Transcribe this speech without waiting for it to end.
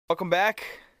Welcome back.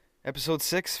 Episode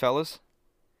 6, fellas.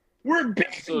 We're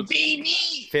back,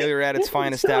 baby! Failure at its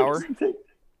finest hour.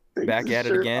 Back at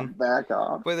it again. Back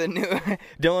off. With a new...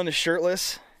 Dylan is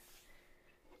shirtless.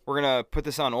 We're going to put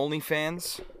this on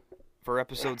OnlyFans for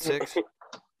episode 6.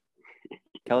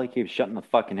 Kelly keeps shutting the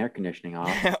fucking air conditioning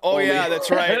off. Oh, yeah,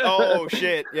 that's right. Oh,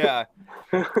 shit, yeah.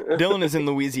 Dylan is in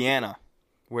Louisiana,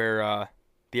 where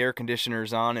the air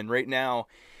conditioner's on. And right now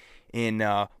in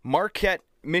Marquette,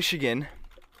 Michigan...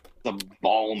 The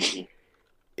balmy.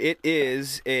 It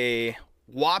is a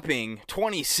whopping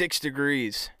 26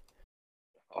 degrees.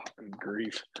 Oh, good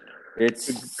grief.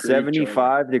 It's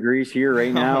 75 degrees here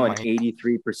right now and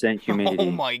 83% humidity. Oh,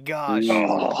 my gosh.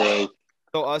 Oh.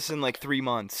 So us in like 3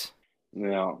 months.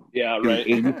 Yeah, Dude, right.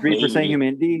 83%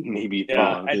 humidity? Maybe.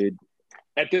 Yeah, dude.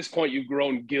 At this point, you've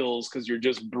grown gills because you're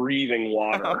just breathing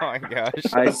water. Oh, my gosh.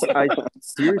 I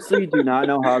seriously do not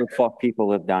know how the fuck people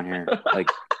live down here. Like,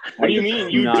 What do you mean?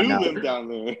 You do know. live down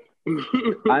there.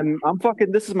 I'm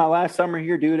fucking, this is my last summer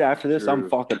here, dude. After this, I'm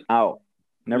fucking out.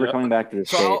 Never coming back to the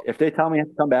state. If they tell me I have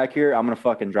to come back here, I'm going to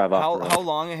fucking drive off. How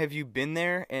long have you been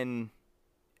there, and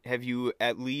have you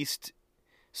at least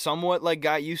somewhat like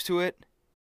got used to it?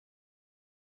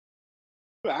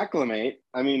 Acclimate.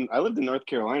 I mean, I lived in North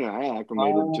Carolina. I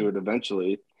acclimated to it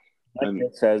eventually. Like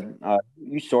it says,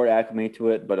 you sort of acclimate to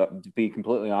it, but to be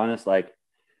completely honest, like,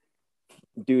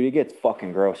 dude, it gets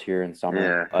fucking gross here in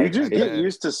summer. Yeah, Like, you just get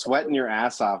used to sweating your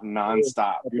ass off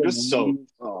nonstop. You're just so.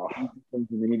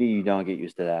 Humidity, you don't get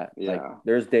used to that. Yeah. Like,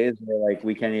 there's days where like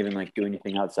we can't even like do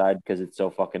anything outside because it's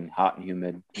so fucking hot and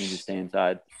humid. You just stay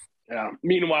inside. Yeah.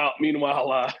 Meanwhile,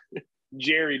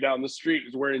 Jerry down the street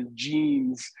is wearing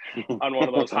jeans on one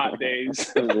of those hot days.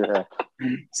 Yeah.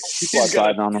 He's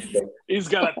got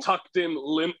a tucked in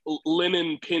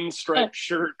linen pinstripe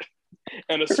shirt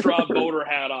and a straw boater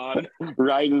hat on.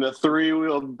 Riding a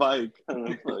 3-wheeled bike.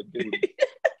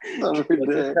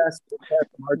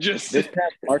 Just This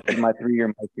past March is my 3-year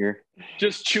mark here.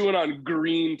 just chewing on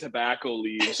green tobacco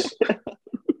leaves. What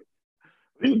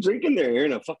are you drinking there,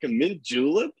 Aaron? A fucking mint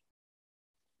julep?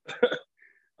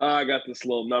 I got this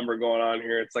little number going on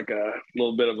here. It's like a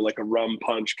little bit of like a rum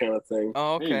punch kind of thing.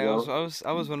 Oh, There okay. you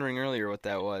I was wondering earlier what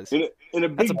that was. In a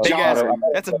big That's a big jar. ass.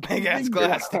 That's a big ass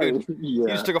glass, dude. Yeah. You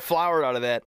just took a flower out of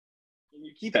that.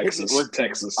 You keep Texas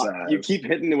hitting you keep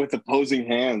hitting it with opposing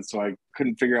hands, so I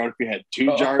couldn't figure out if you had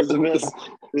 2 jars of this.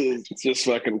 It's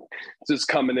just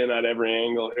coming in at every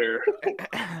angle here.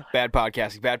 Bad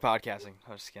podcasting.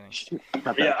 I was just kidding.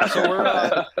 Yeah.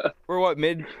 So we're what,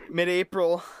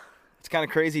 mid-April. It's kind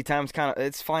of crazy.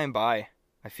 It's flying by,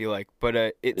 I feel like.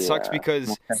 But it sucks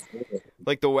because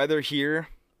like the weather here,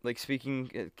 like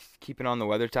keeping on the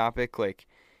weather topic, like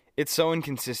it's so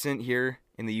inconsistent here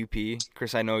in the UP.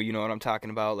 Chris, I know you know what I'm talking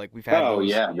about. Like we've had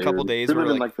couple days where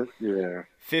like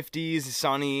 50s,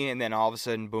 sunny, and then all of a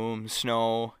sudden, boom,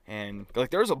 snow, and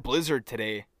like there was a blizzard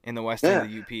today in the west end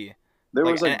of the UP. There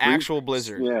like was an actual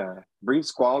blizzard. Yeah, brief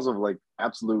squalls of like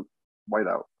absolute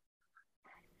whiteout.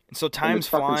 And so time's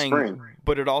flying, spring.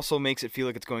 but it also makes it feel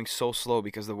like it's going so slow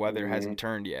because the weather hasn't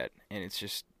turned yet, and it's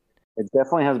just It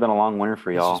definitely has been a long winter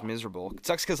for y'all. It's just miserable. It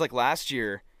sucks because like last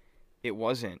year, it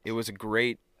wasn't. It was a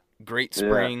great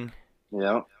spring.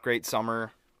 Yeah. Great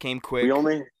summer. Came quick.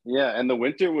 And the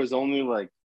winter was only like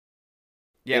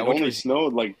it only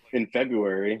snowed like in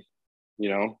February,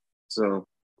 so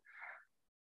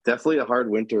definitely a hard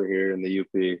winter here in the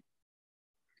UP.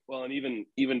 Well, and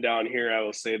even down here, I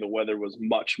will say the weather was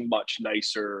much, much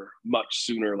nicer, much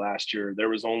sooner last year. There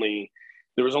was only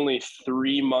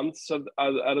 3 months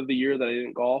out of the year that I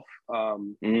didn't golf.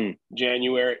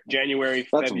 January,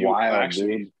 That's February. wild,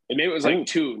 Actually, dude. and it was like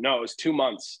 2. No, it was 2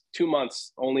 months. 2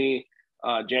 months only.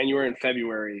 January and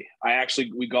February.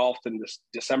 We golfed in this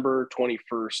December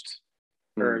 21st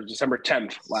or December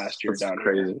 10th last year. That's down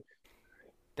crazy. here.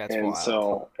 That's And wild.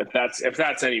 so if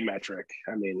that's any metric,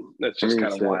 I mean, that's just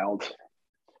kind of wild.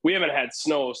 We haven't had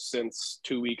snow since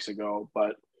 2 weeks ago,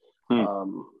 but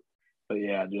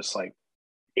yeah, just like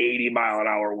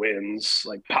 80-mile-an-hour winds,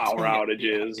 like power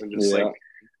outages, and just like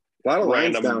a lot of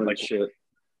random down like shit.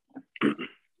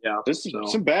 Yeah, There's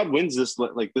some bad winds this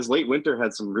late winter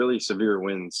had some really severe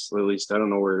winds. At least I don't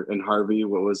know where in Harvey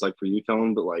what it was like for you,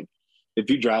 Kellen, but like if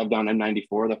you drive down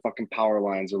M94, the fucking power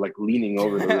lines are like leaning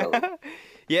over the road.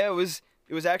 Yeah, it was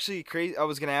actually crazy. I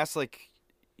was gonna ask if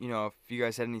you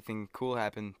guys had anything cool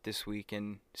happen this week.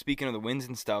 And speaking of the winds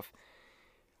and stuff,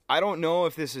 I don't know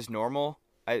if this is normal.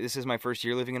 This is my first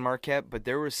year living in Marquette, but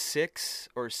there was 6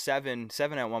 or 7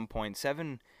 at one point,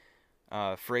 7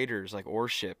 freighters, like ore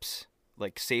ships,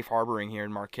 like safe harboring here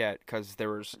in Marquette because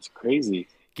there was. It's crazy.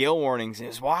 gale warnings, and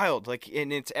it's wild. Like,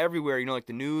 and it's everywhere. You know, like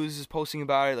the news is posting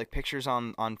about it, like pictures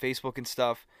on Facebook and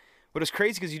stuff. But it's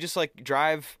crazy because you just like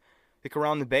drive like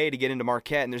around the bay to get into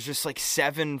Marquette, and there's just like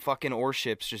 7 fucking ore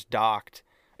ships just docked,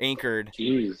 anchored,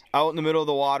 out in the middle of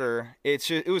the water.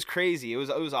 It was crazy. It was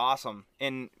awesome,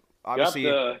 and obviously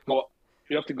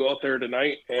you have to go out there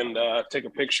tonight and take a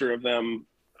picture of them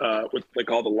with like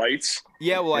all the lights.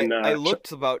 Yeah, well, I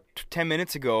looked about 10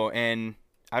 minutes ago, and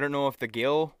I don't know if the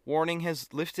gale warning has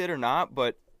lifted or not,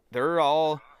 but they're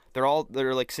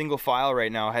like single file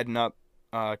right now, heading up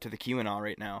to the Keweenaw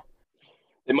right now.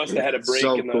 They must have had a break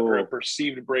or a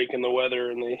perceived break in the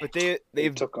weather, and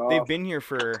they've been here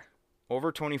for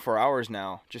over 24 hours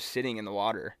now, just sitting in the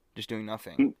water, just doing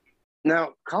nothing.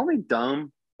 Now, call me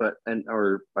dumb, but I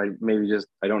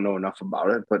don't know enough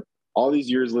about it, but all these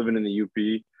years living in the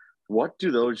UP, what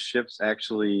do those ships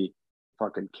actually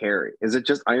fucking carry? Is it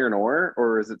just iron ore,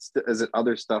 or is it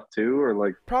other stuff too, or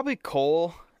like probably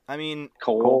coal? I mean,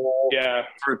 coal, yeah,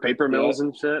 for paper mills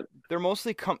and shit. They're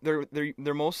mostly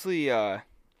they're mostly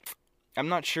I'm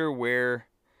not sure where.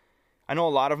 I know a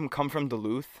lot of them come from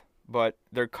Duluth, but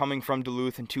they're coming from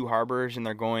Duluth in 2 harbors, and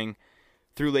they're going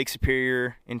through Lake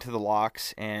Superior into the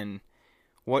locks. And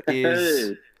what's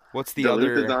the Duluth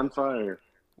other? Is on fire.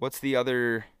 What's the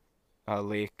other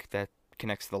lake that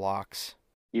connects the locks?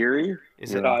 Erie?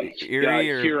 Is it Erie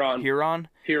or Huron?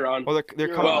 Huron. Well,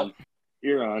 they're coming.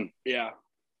 Huron. Yeah,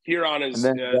 Huron is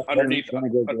underneath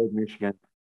Michigan.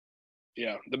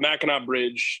 Yeah, the Mackinac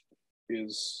Bridge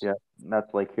is. Yeah,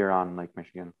 that's Lake Huron, Lake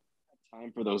Michigan.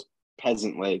 Time for those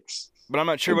peasant lakes. But I'm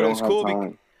not sure. But it was cool.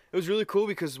 It was really cool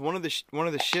because one of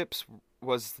the ships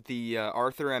was the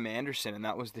Arthur M. Anderson, and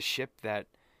that was the ship that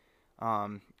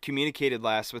communicated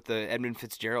last with the Edmund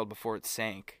Fitzgerald before it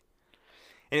sank.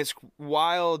 And it's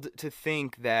wild to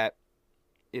think that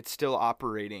it's still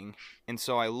operating. And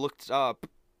so I looked up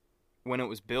when it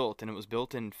was built, and it was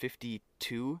built in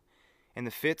 52, and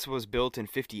the Fitz was built in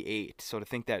 58. So to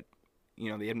think that,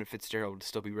 the Edmund Fitzgerald would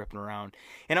still be ripping around.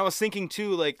 And I was thinking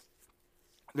too, like,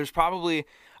 there's probably,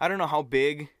 I don't know how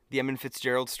big the Edmund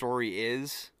Fitzgerald story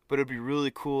is, but it'd be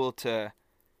really cool to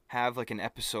have like an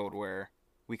episode where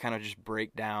we kind of just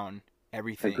break down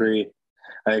everything.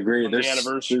 I agree. On the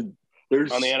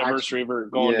anniversary of her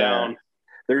going down.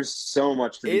 There's so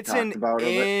much to be talked about. It's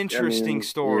an interesting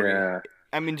story. Yeah.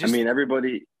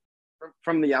 Everybody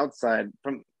from the outside,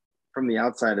 from the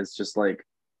outside, it's just like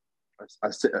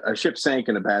a ship sank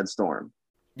in a bad storm.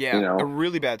 Yeah, a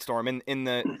really bad storm. And in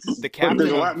the captain,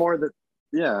 there's a lot more that.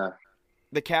 Yeah.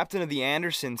 The captain of the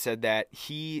Anderson said that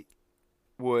he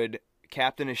would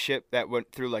captain a ship that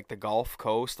went through like the Gulf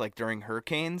Coast, like during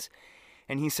hurricanes,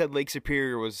 and he said Lake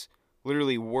Superior was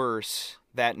literally worse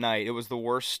that night. It was the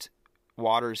worst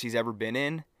waters he's ever been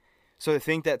in. So to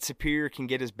think that Superior can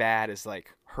get as bad as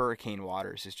like hurricane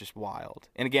waters is just wild.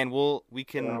 And again, we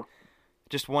can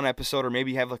just one episode or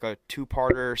maybe have like a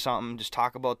 2-parter or something, just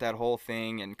talk about that whole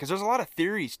thing, and because there's a lot of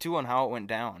theories too on how it went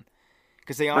down.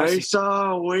 Because I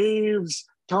saw waves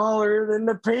taller than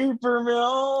the paper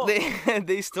mill.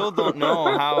 They still don't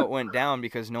know how it went down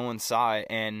because no one saw it,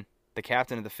 and the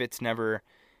captain of the Fitz never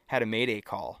had a mayday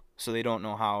call, so they don't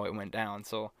know how it went down.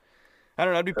 So I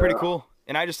don't know, it'd be pretty cool.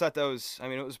 And I just thought it was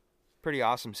pretty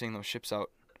awesome seeing those ships out.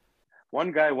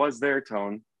 One guy was there,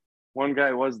 Tone. One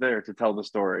guy was there to tell the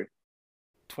story.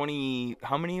 20,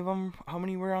 how many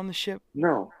were on the ship?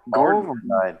 No, Gordon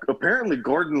died. Apparently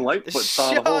Gordon Lightfoot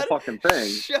saw the whole fucking thing.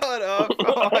 Shut up.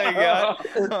 Oh my god.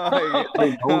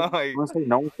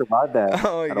 No one survived that.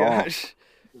 Oh my gosh.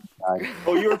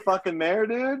 Oh, you were fucking there,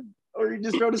 dude? Or you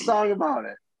just wrote a song about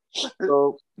it?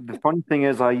 So the funny thing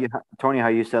is, Tony, how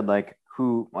you said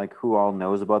who all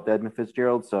knows about the Edmund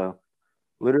Fitzgerald. So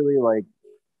literally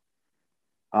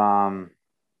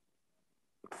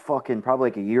fucking probably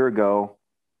like a year ago,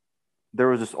 there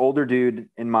was this older dude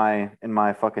in my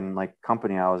fucking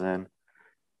company I was in,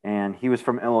 and he was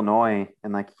from Illinois,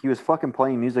 and he was fucking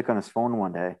playing music on his phone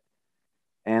one day,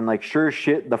 and sure as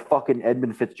shit, the fucking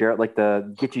Edmund Fitzgerald,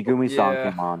 the Gitchy Gumi song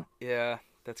came on. Yeah,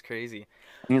 that's crazy.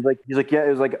 And he's like, yeah,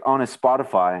 it was on his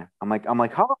Spotify. I'm like,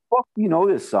 how the fuck do you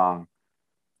know this song?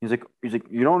 He's like,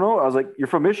 you don't know? I was like, you're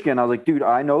from Michigan. I was like, dude,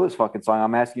 I know this fucking song.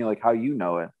 I'm asking you how you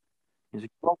know it. He's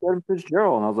like, fuck Edmund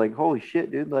Fitzgerald. And I was like, holy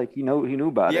shit, dude. He knew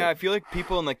about it. Yeah, I feel like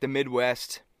people in the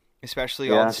Midwest, especially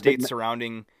all the states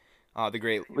surrounding the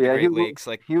Great Lakes.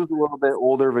 He was a little bit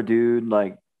older of a dude,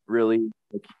 really.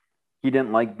 He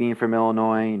didn't like being from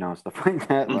Illinois, stuff like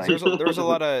that.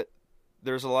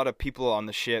 There's a lot of people on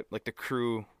the ship, the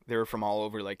crew. They were from all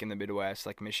over, in the Midwest,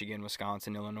 Michigan,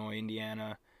 Wisconsin, Illinois,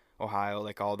 Indiana, Ohio,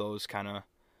 all those kind of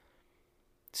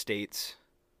states.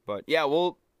 But yeah,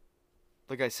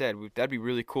 like I said, that'd be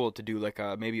really cool to do like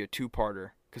maybe a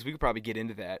 2-parter, because we could probably get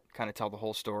into that, kind of tell the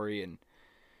whole story, and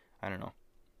I don't know.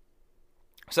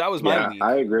 So that was my week.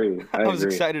 I agree. I was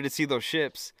excited to see those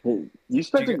ships. You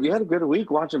had a good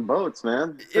week watching boats,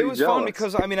 man. It was fun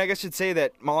because, I mean, I guess you'd say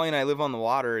that Molly and I live on the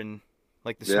water, and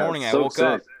like this morning I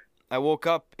woke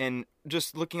up and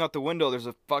just looking out the window, there's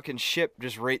a fucking ship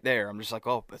just right there. I'm just like,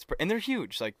 oh, and they're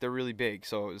huge, like they're really big.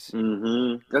 So it was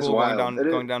That's cool wild.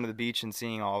 going down to the beach and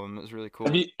seeing all of them. It was really cool.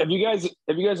 Have you guys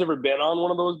ever been on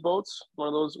one of those boats? One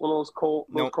of those coal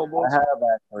boats? I have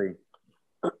actually.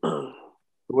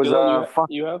 It was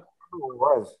you have? It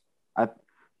was.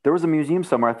 There was a museum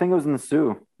somewhere. I think it was in the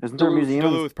Sioux. Isn't there a museum?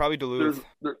 Duluth, probably Duluth.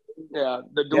 The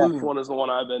Duluth one is the one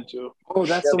I've been to. Oh,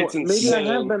 that's the one. Maybe I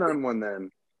have been on one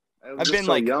then. I've been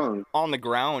so young. On the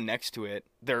ground next to it.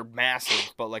 They're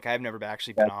massive, but like I've never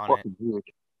actually been on it. Huge.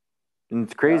 And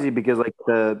it's crazy because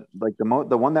the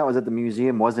one that was at the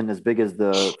museum wasn't as big as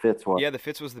the Fitz was. Yeah, the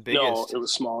Fitz was the biggest. No, it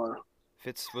was smaller.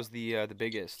 Fitz was the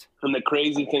biggest. And the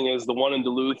crazy thing is, the one in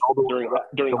Duluth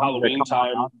during Halloween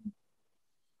time.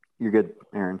 You're good,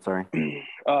 Aaron. Sorry.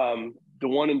 The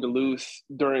one in Duluth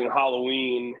during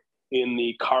Halloween in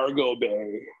the cargo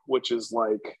bay, which is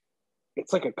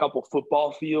it's like a couple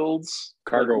football fields.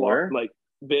 Cargo where? Like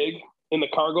big in the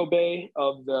cargo bay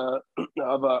of a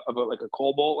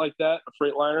coal boat like that, a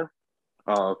freightliner.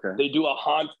 Oh, okay. They do a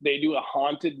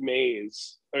haunted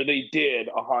maze, or they did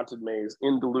a haunted maze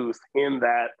in Duluth in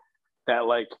that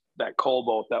coal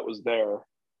boat that was there.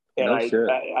 And I was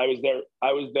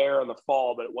there in the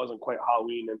fall, but it wasn't quite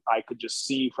Halloween, and I could just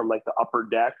see from like the upper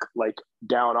deck, like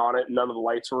down on it. None of the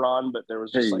lights were on, but there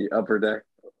was just upper deck.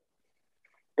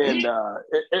 And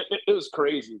it was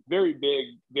crazy, very big,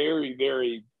 very,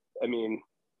 very. I mean,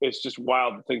 it's just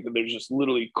wild to think that there's just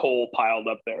literally coal piled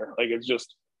up there. Like, it's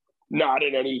just not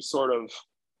in any sort of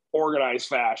organized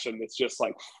fashion. It's just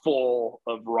like full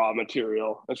of raw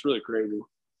material. That's really crazy.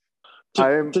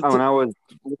 When I was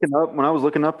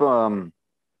looking up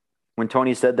when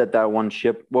Tony said that one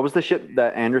ship, what was the ship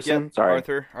that Anderson? Yep, Sorry,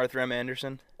 Arthur M.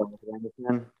 Anderson.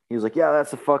 He was like, yeah,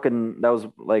 that was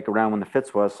like around when the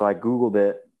Fitz was. So I Googled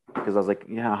it because I was like,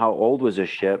 yeah, how old was this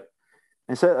ship?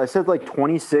 And I said like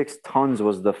 26 tons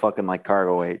was the fucking like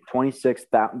cargo weight.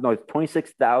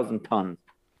 26,000 tons.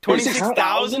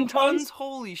 26,000 tons?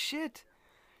 Holy shit.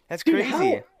 That's crazy.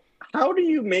 Dude, how do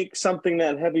you make something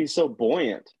that heavy so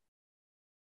buoyant?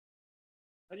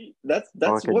 That's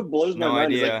what blows my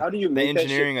mind. Idea. Like, how do you make the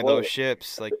engineering of those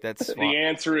ships? Like, that's the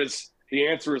answer is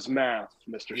math,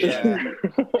 Mr. Yeah.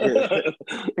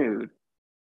 Dude,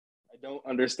 I don't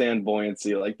understand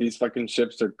buoyancy. Like, these fucking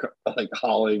ships are like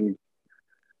hauling.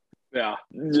 Yeah,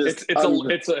 it's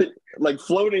like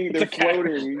floating. They're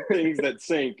floating things that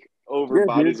sink over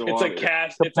bodies of water. It's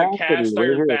a cast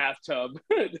iron bathtub.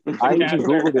 I even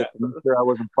Googled it to make sure I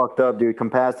wasn't fucked up, dude.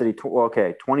 Capacity,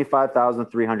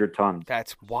 25,300 tons.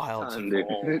 That's wild. Oh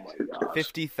my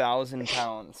 50,000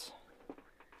 pounds.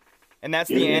 And that's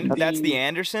the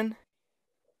Anderson?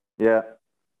 Yeah.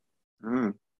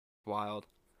 Wild.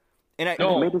 And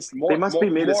they must be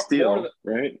made of steel,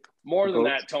 right? More than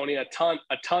that, Tony. A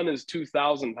ton is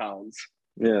 2,000 pounds.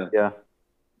 Yeah.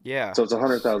 Yeah. So it's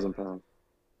 100,000 pounds.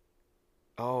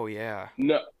 Oh yeah.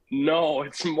 No,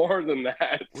 it's more than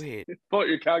that. Wait. Pull out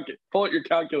your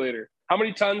calculator. How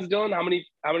many tons, Dylan? How many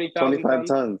thousand 25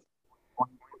 tons?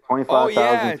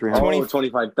 25,300.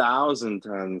 25,000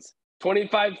 tons.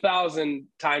 25,000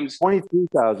 times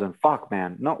 22,000. Fuck,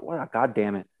 man. No, what? God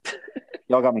damn it.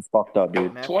 Y'all got me fucked up,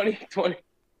 dude.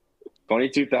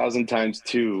 22,000 times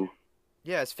 2.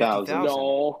 Yeah, it's 50,000.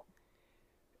 No.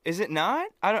 Is it not?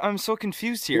 I'm so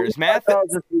confused here. Is math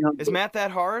that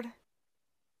hard?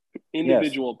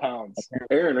 Individual pounds.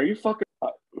 Aaron, are you fucking?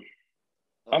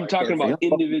 I'm talking about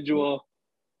individual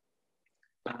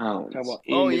pounds.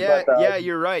 Oh yeah,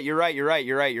 you're right.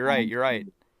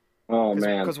 Oh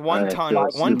man, because one ton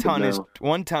is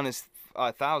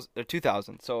 1,000 or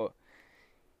 2,000. So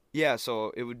yeah,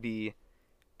 so it would be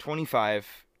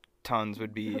 25 tons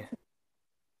would be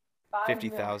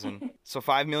 50,000. So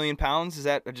 5 million pounds. Is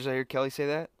that? Did I hear Kelly say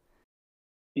that?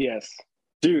 Yes.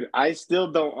 Dude, I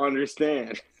still don't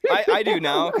understand. I do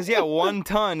now, because 1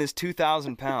 ton is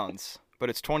 2,000 pounds,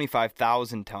 but it's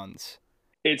 25,000 tons.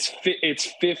 It's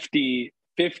 50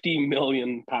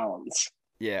 million pounds.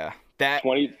 Yeah, that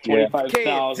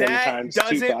 25,000 times that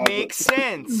doesn't 2,000. make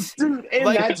sense. Dude,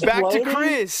 like back to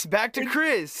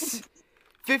Chris.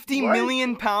 50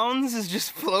 million pounds is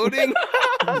just floating.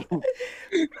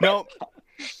 Nope.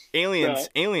 Aliens.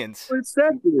 What's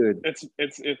that, dude? It's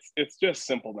just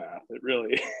simple math. It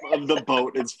really. Of the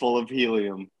boat is full of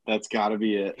helium. That's got to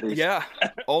be it. Yeah.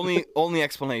 Only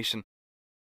explanation.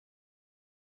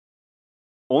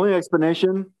 Only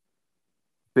explanation: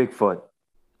 Bigfoot.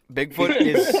 Bigfoot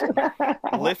is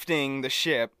lifting the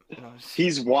ship.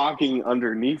 He's walking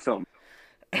underneath them.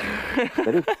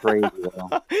 That is crazy, though.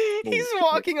 He's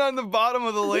walking on the bottom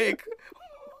of the lake,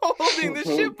 holding the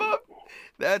ship up.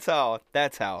 That's how.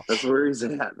 That's where he's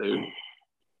at, dude.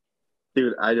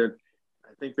 Dude, I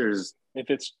think there's. If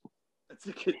it's.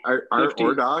 Are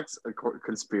Ordocs a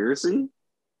conspiracy?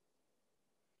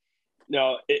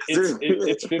 No,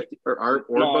 it's 50. Or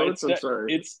boats? I'm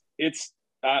sorry. It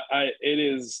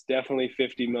is definitely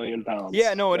 50 million pounds.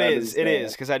 Yeah, no, it is. It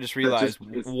is, because I just realized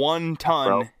 1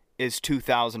 ton is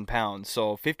 2,000 pounds.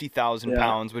 So 50,000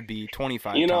 pounds would be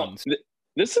 25 tons.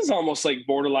 This is almost like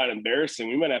borderline embarrassing.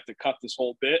 We might have to cut this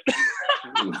whole bit.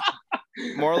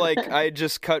 More like I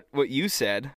just cut what you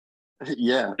said.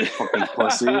 Yeah, fucking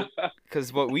pussy.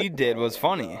 Because what we did was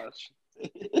funny.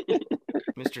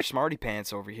 Mr. Smarty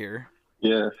Pants over here.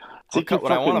 Yeah. I'll cut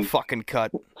what I want to fucking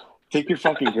cut. Take your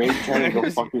fucking grade 10 and go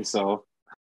fuck yourself.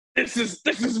 This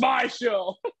is my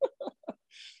show.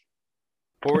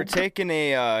 Well, we're taking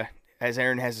as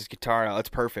Aaron has his guitar out, that's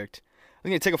perfect.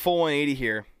 I'm going to take a full 180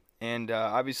 here. And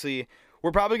obviously,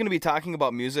 we're probably going to be talking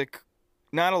about music.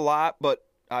 Not a lot, but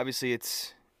obviously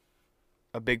it's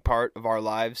a big part of our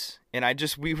lives. And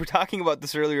we were talking about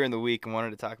this earlier in the week and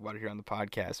wanted to talk about it here on the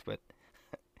podcast. But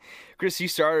Chris, you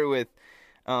started with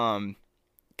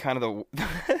kind of the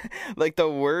like the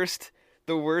worst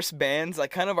bands, like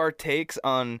kind of our takes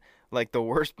on like the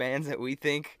worst bands that we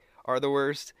think are the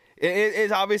worst.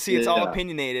 It's obviously it's all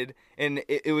opinionated, and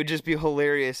it would just be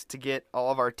hilarious to get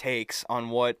all of our takes on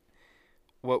what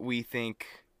we think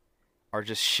are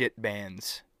just shit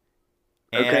bands.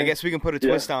 And I guess we can put a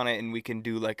twist on it, and we can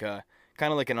do like a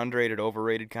kind of like an underrated,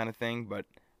 overrated kind of thing. But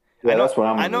that's what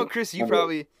I know, Chris, you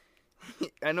probably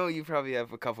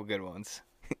have a couple good ones.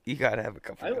 You gotta have a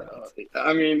couple good ones.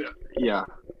 I mean, yeah.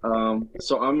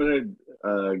 So I'm gonna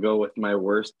go with my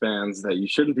worst bands that you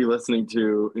shouldn't be listening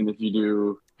to, and if you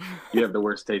do, you have the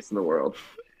worst taste in the world.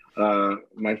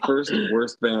 My first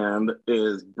worst band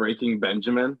is Breaking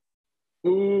Benjamin.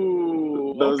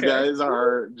 Ooh, those guys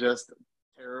are just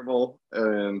terrible,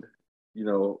 and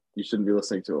you shouldn't be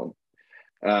listening to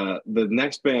them. The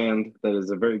next band that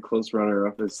is a very close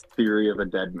runner-up is Theory of a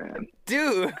Dead Man.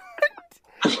 Dude.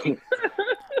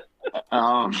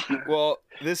 Well,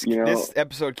 this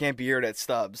episode can't be aired at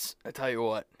Stubbs. I tell you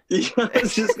what. Yeah, I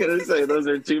was just gonna say those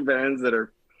are two bands that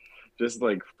are just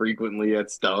like frequently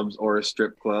at Stubbs or a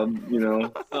strip club.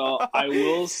 So I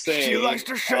will say she likes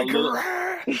to shake her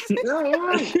ass.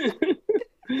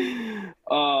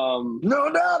 No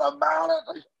doubt about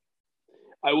it.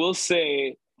 I will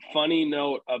say, funny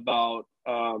note about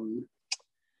the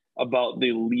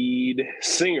lead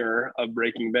singer of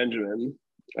Breaking Benjamin.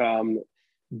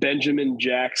 Benjamin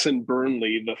Jackson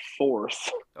Burnley the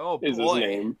Fourth is his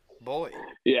name. Boy.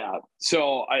 Yeah.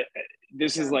 So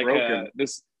this is like a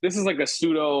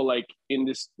pseudo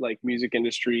music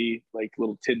industry like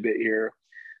little tidbit here.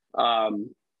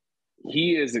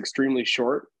 He is extremely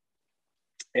short,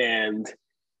 and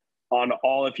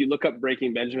if you look up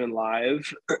Breaking Benjamin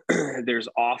live, there's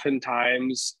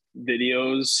oftentimes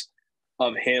videos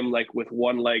of him like with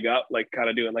one leg up, like kind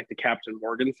of doing like the Captain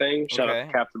Morgan thing. Shout out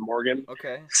to Captain Morgan.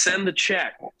 Okay. Send the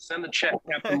check,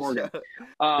 Captain Morgan.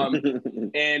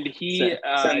 And he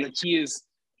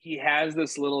has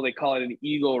this little, they call it an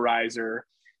ego riser,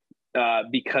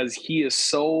 because he is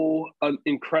so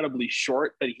incredibly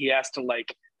short that he has to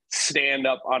like stand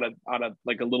up on a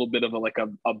like a little bit of a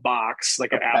box,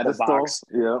 like an apple box,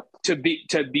 to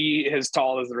be as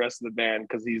tall as the rest of the band,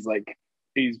 because he's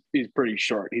pretty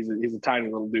short. He's a tiny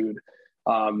little dude.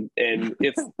 And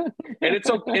it's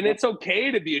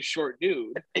okay to be a short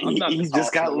dude. He's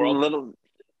just got little.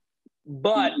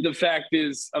 But the fact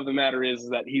of the matter is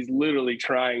that he's literally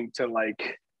trying to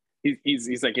like.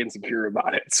 He's like insecure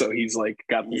about it, so he's like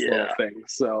got this little thing.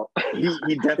 So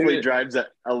he definitely drives a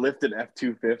lifted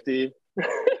F-250.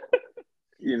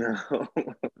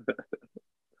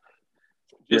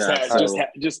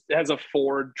 Just has a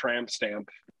Ford tramp stamp.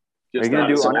 Are you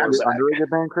gonna do underrated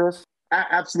band, Chris?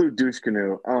 Absolute douche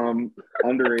canoe.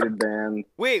 Underrated band.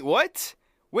 Wait, what?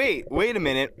 Wait a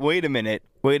minute.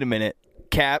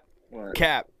 Cap. What?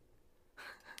 Cap.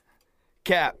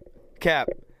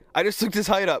 I just looked his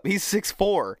height up. He's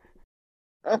 6'4".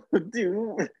 Oh,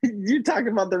 dude, you're talking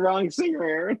about the wrong singer,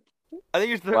 Aaron. I think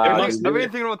you're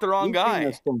thinking about the wrong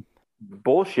guy.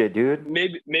 Bullshit, dude.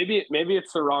 Maybe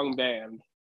it's the wrong band.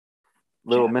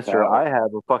 Little Mr. I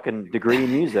have a fucking degree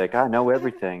in music. I know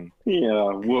everything.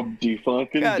 Yeah, whoop de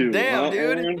fucking God do. Damn,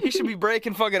 dude. He should be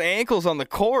breaking fucking ankles on the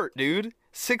court, dude.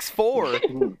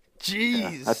 6'4".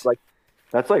 Jeez. Yeah,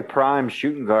 That's like prime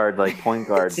shooting guard, like point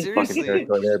guard fucking Seriously.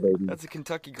 territory there, baby. That's a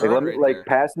Kentucky Like, guard let me, right like there.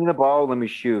 pass me the ball, let me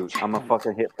shoot. I'm gonna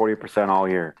fucking hit 40% all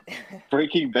year.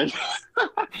 Breaking Benjamin.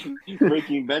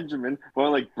 More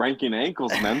like breaking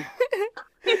ankles, man.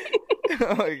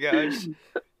 Oh my gosh.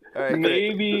 All right,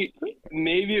 Maybe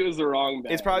it was the wrong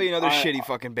band. it's probably another shitty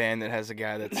fucking band that has a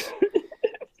guy that's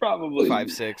probably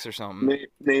 5'6" or something.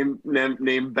 Name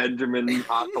Benjamin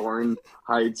Hawthorne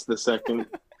Heights the second.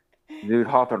 Dude,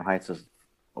 Hawthorne Heights is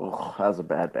that was a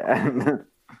bad band.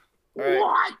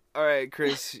 All right,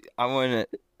 Chris. I want to.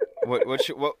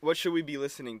 What should we be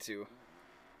listening to?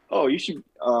 Oh, you should.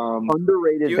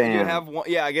 Underrated band. You have one.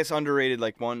 Yeah, I guess underrated.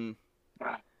 Like one.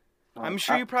 I'm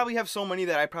sure you probably have so many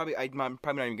that I'm probably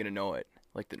not even gonna know it.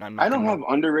 Like that. I don't have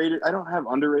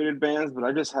underrated bands, but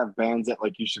I just have bands that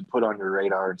like you should put on your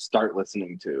radar and start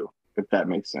listening to, if that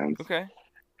makes sense. Okay.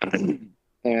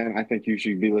 And I think you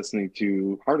should be listening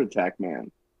to Heart Attack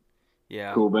Man.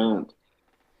 Yeah. Cool band.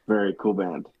 Very cool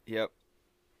band. Yep.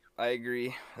 I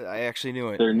agree. I actually knew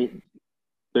it.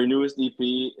 Their newest EP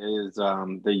is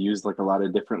they use like a lot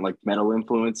of different like metal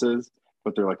influences,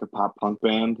 but they're like a pop punk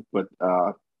band. But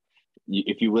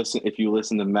if you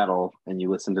listen to metal and you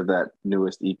listen to that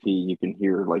newest EP, you can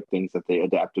hear like things that they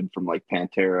adapted from like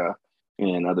Pantera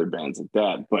and other bands like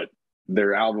that. But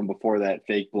their album before that,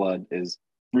 Fake Blood, is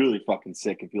really fucking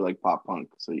sick if you like pop punk.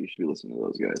 So you should be listening to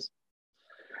those guys.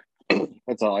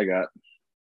 That's all I got.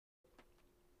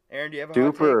 Aaron, do you have a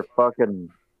Super hot fucking.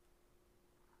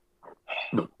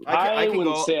 take?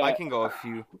 I can go a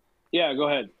few. Yeah, go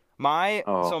ahead. My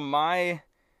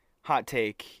hot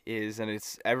take is, and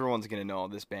it's everyone's gonna know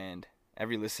this band,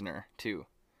 every listener too.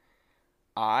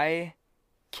 I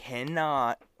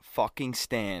cannot fucking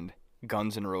stand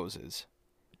Guns N' Roses.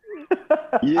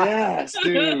 Yes,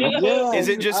 dude. Yes, Is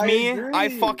it just me? agree. I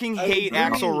fucking hate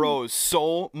Axl Rose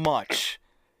so much.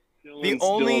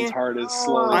 Dylan's heart is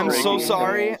slowly I'm so breaking.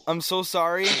 sorry. I'm so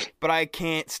sorry, but I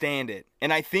can't stand it.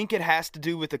 And I think it has to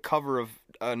do with the cover of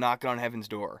Knocking on Heaven's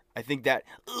Door. I think that.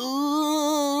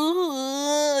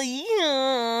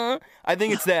 Yeah. I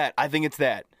think it's that.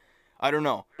 I don't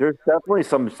know. There's definitely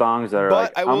some songs that are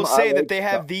But like. I will say that like they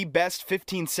have the best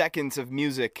 15 seconds of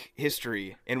music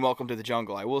history in Welcome to the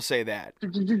Jungle. I will say that.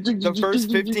 The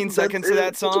first 15 seconds of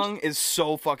that song is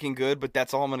so fucking good, but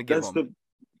that's all I'm going to give them.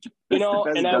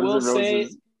 And I will say,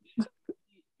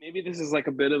 maybe this is like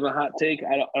a bit of a hot take.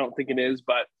 I don't think it is,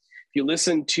 but if you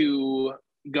listen to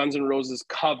Guns N' Roses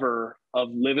cover of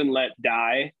Live and Let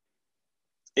Die,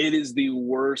 it is the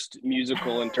worst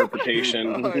musical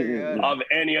interpretation of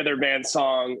any other band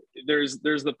song. There's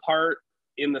the part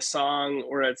in the song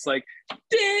where it's like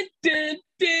din, din,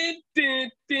 din,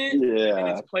 din, din, and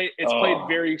it's played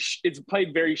very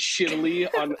shittily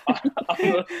on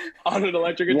an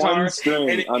electric guitar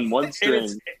on one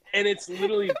string. And it's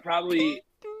literally probably,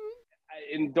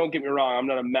 and don't get me wrong, I'm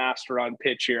not a master on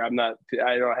pitch here. I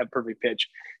don't have perfect pitch,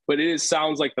 but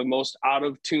sounds like the most out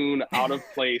of tune, out of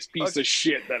place piece of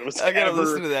shit that was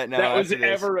listen to that now. That was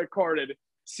ever recorded.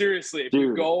 Seriously, if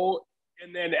you go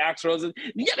and then Axl Rose,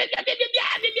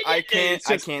 I can't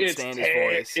stand his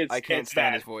voice. I can't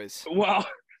stand his voice. Well,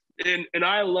 and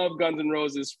I love Guns N'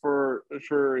 Roses for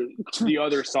the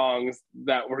other songs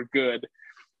that were good,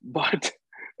 but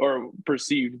or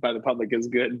perceived by the public as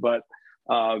good, but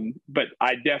I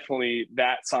definitely,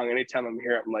 that song, anytime I'm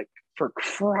here, I'm like, for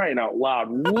crying out loud,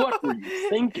 what were you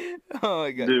thinking? Oh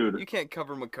my god, dude! You can't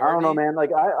cover McCartney. I don't know, man.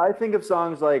 Like I think of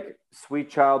songs like "Sweet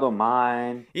Child O'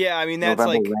 Mine." Yeah, I mean that's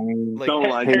November like Rain. Don't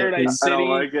like Paradise it. City. I don't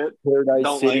like it.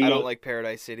 Paradise City. I don't like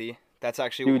Paradise City. That's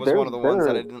actually Dude, was one of the ones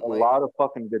that I didn't a like. A lot of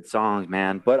fucking good songs,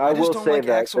 man. But I just will don't say like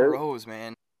that Axl Rose,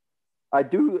 man. I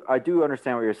do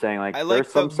understand what you're saying. Like I like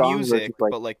there's some the songs music,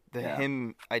 like, but like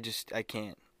him, I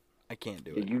can't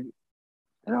do it.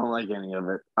 I don't like any of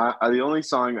it. The only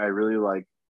song I really like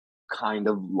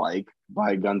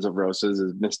by Guns N' Roses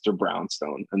is Mr.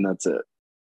 Brownstone, and that's it.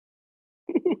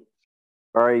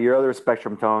 All right, your other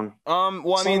Spectrum Tone.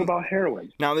 Well, I mean, about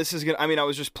heroin. Now this is gonna. I mean, I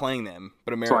was just playing them,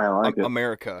 but That's why I like it.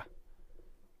 America.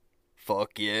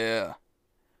 Fuck yeah.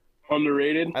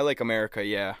 Underrated. I like America,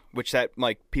 yeah. Which that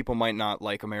like people might not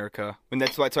like America, and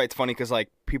that's why it's funny because like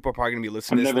people are probably gonna be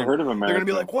listening. I've never heard of America. They're gonna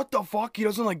be like, "What the fuck? He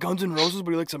doesn't like Guns N' Roses,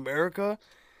 but he likes America."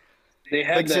 They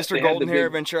had like Sister Golden Hair,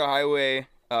 Ventura Highway,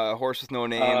 Horse with No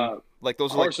Name. Like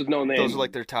those are Horse with No Name. Those are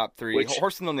like their top three. Which,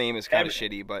 Horse with No Name is kind of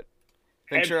shitty, but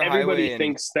Ventura everybody Highway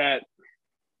thinks that.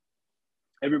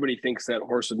 Everybody thinks that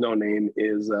Horse with No Name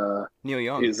is Neil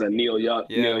Young. Neil Young.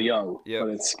 Yeah. Neil Young. Yep.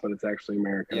 But it's actually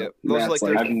America. Yep. Those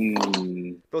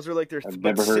are like their. I've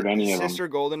never heard any of them. Sister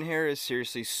Golden Hair is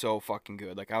seriously so fucking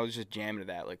good. Like I was just jamming to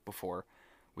that like before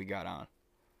we got on.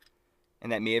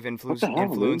 and that may have What the hell,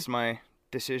 influenced my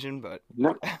decision. But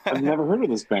I've never heard of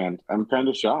this band. I'm kind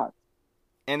of shocked.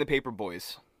 And the Paper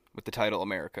Boys with the title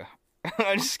America.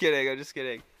 I'm just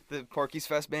kidding. The Porky's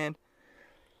Fest band.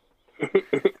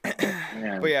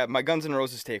 But yeah, my Guns N'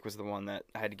 Roses take was the one that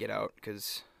I had to get out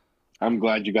because I'm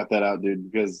glad you got that out,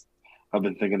 dude, because I've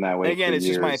been thinking that way. And again, for it's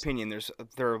years. just my opinion.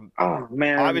 They're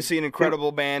man, obviously an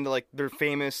incredible band. Like they're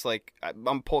famous. Like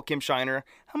I'm Paul Kim Shiner.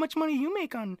 How much money you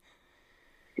make on?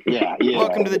 Yeah.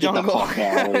 Welcome to the jungle.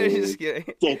 Just kidding.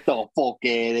 Get the fuck out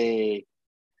of here.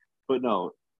 But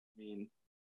no, I mean,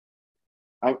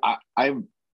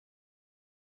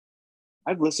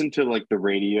 I've listened to like the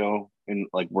radio in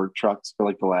like work trucks for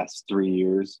like the last 3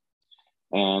 years,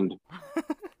 and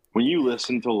when you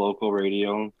listen to local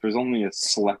radio, there's only a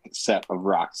select set of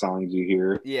rock songs you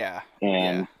hear. Yeah.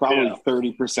 And probably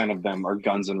 30% of them are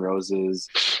Guns N' Roses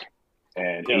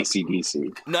and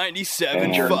AC/DC.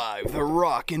 97.5, the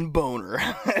Rockin' Boner.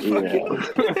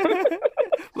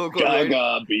 Local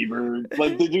Gaga, Bieber.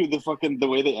 Like they do the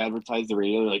way they advertise the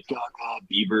radio, like Gaga,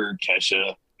 Bieber,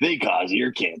 Kesha. They cause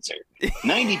ear cancer.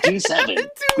 92.7.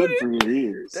 Good for your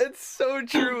ears. That's so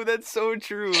true.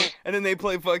 And then they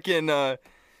play fucking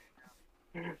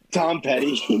Tom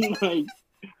Petty. Like,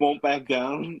 won't back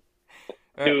down.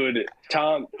 Dude,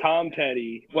 Tom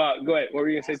Petty. Well, go ahead. What were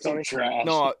you gonna say, Tony? Trash.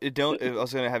 No, I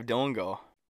was gonna have Dylan go.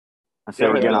 I say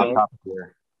we're getting on topic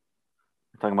here.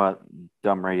 We're talking about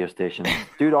dumb radio stations,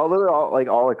 dude. All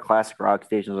the classic rock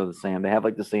stations are the same. They have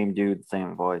like the same dude, the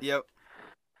same voice. Yep.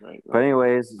 Right. But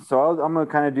anyways, so I'm gonna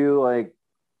kind of do like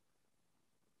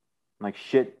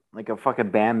shit, like a fucking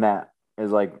band that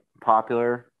is like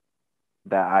popular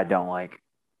that I don't like.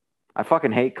 I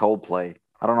fucking hate Coldplay.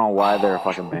 I don't know why they're a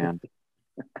fucking band.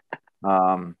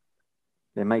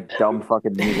 They make dumb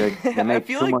fucking music. They make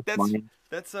too much money.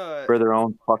 That's for their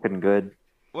own fucking good.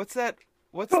 What's that?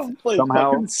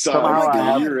 Somehow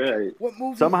I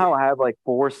I have like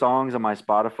 4 songs on my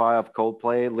Spotify of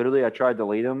Coldplay. Literally, I tried to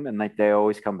delete them, and they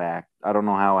always come back. I don't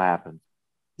know how it happened.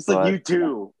 It's like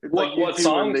U2. It's like what U2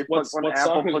 songs? when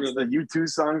Apple puts the U2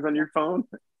 songs on your phone.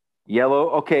 Yellow.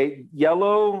 Okay,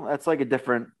 Yellow. That's like a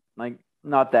different, like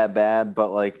not that bad,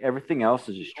 but like everything else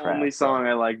is just trash. The only song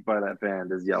I like by that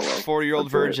band is Yellow.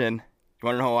 4-year-old virgin. You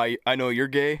want to know how I know you're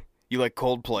gay? You like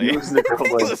Coldplay. You listen to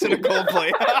Coldplay. You listen to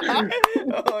Coldplay.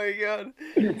 Oh my god.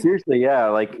 Seriously, yeah.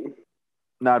 Like,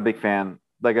 not a big fan.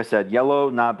 Like I said, Yellow,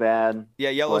 not bad.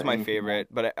 Yeah, Yellow's my favorite,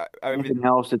 but everything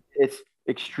else, it's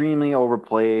extremely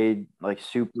overplayed. Like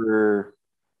super,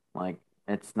 like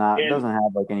it's not. It doesn't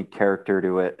have like any character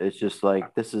to it. It's just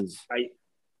like this is.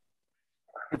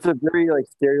 It's a very like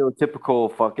stereotypical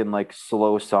fucking like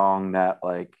slow song that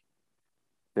like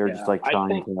they're just like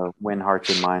trying to win hearts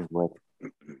and minds with.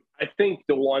 I think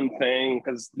the one thing,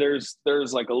 because there's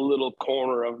like a little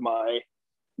corner of my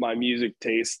music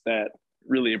taste that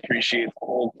really appreciates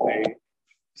Coldplay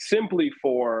simply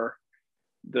for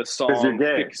the song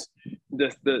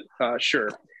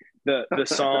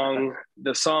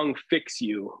the song "Fix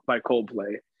You" by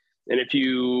Coldplay. And if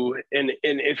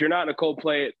you're not in a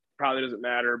Coldplay, it probably doesn't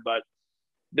matter. But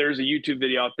there's a YouTube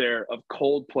video out there of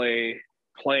Coldplay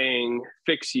playing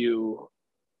 "Fix You."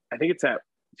 I think it's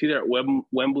either at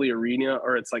Wembley Arena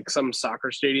or it's like some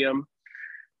soccer stadium,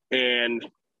 and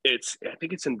I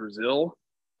think it's in Brazil.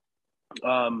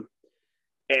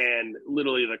 And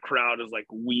literally the crowd is like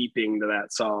weeping to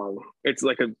that song. It's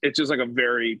just like a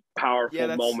very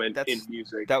powerful moment in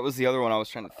music. That was the other one I was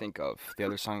trying to think of. The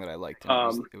other song that I liked.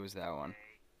 It was that one.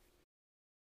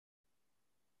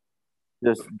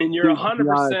 And you're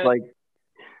 100% like,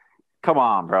 come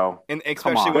on, bro. And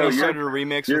especially when he started a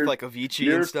remix with like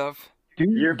Avicii and stuff.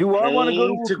 Do I want to go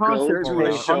to a concert to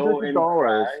pay hundreds of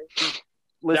dollars?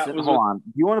 Listen, hold on.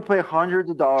 You want to pay hundreds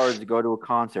of dollars to go to a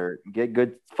concert, get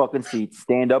good fucking seats,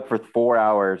 stand up for 4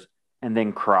 hours, and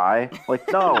then cry?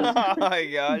 Like, no. Oh my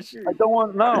gosh. I don't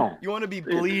want You want to be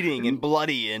bleeding and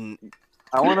bloody and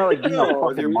I want to like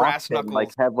fucking brass knuckles. Like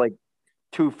have like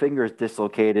 2 fingers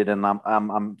dislocated, and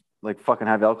I'm like fucking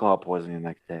have alcohol poisoning the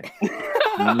next day.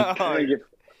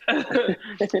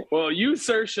 Well, you,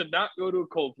 sir, should not go to a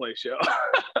Coldplay show.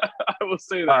 I will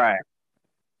say that. All right.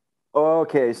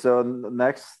 Okay, so the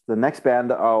next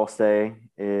band I'll say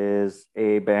is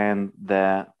a band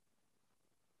that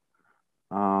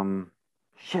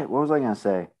what was I gonna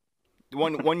say?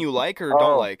 One you like or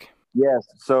don't like? Yes.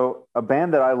 So a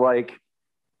band that I like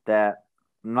that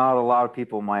not a lot of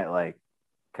people might like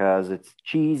because it's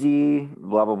cheesy,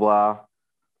 blah blah blah.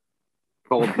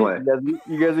 Coldplay.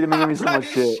 You guys are gonna give me so much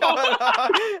shit.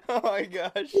 Oh my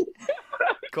gosh.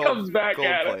 Comes back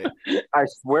Coldplay. at it. I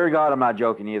swear to God, I'm not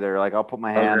joking either. Like I'll put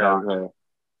my hand on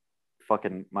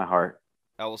fucking my heart.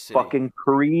 Owl City. Fucking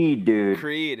Creed, dude.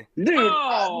 Creed. Dude,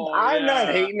 I'm not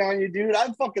yeah. hating on you, dude. I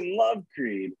fucking love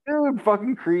Creed. Dude,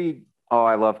 fucking Creed. Oh,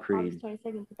 I love Creed.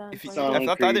 If you, Song I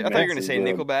thought you were Creed gonna say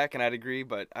matches, Nickelback, and I'd agree,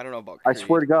 but I don't know about I Creed.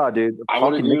 swear to God, dude. I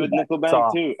would Fucking agree with Nickelback's Nickelback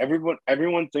off. too.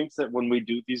 Everyone thinks that when we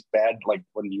do these bad, like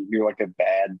when you hear like a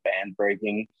bad band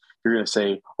breaking, you're gonna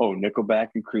say, "Oh,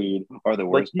 Nickelback and Creed are the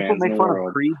Like, worst people bands in make the fun of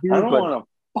world." Creed, dude, I don't but want to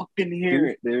fucking hear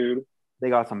it, dude. they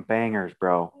got some bangers,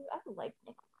 bro. I like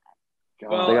Nickelback.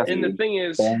 Well, They got and the some thing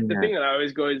is, banger. the thing that I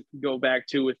always go back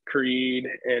to with Creed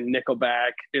and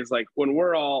Nickelback is like when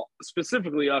we're all,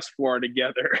 specifically us four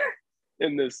together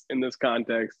in this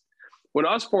context, when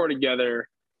us four together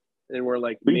and we're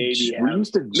like We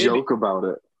used to joke about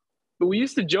it. we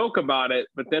used to joke about it,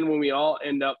 but then when we all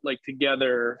end up like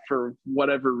together for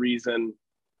whatever reason,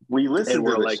 We listen and to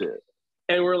we're the like, shit.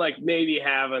 and we're like maybe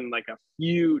having like a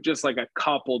few, just like a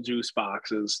couple juice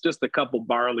boxes, just a couple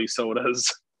barley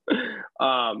sodas,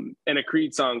 and a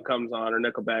Creed song comes on or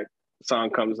Nickelback song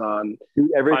comes on.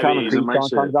 Dude, every I time mean, a Creed my song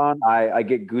shit. comes on, I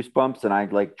get goosebumps and I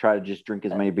like try to just drink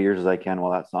as many beers as I can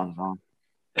while that song's on.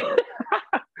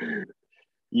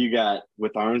 You got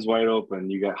With Arms Wide Open.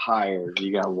 You got Higher.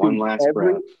 You got One Last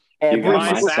every, Breath. Every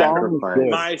got single My song is Sacrifice. good.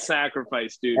 My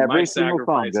Sacrifice, dude. Every My single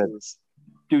song good. Sacrifices.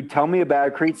 Dude, tell me a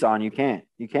bad Creed song. You can't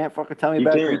fucking tell me a You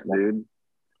bad can't, Creed song. dude.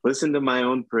 Listen to My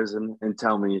Own Prison and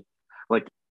tell me, like,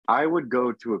 I would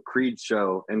go to a Creed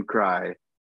show and cry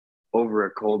over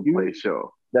a Coldplay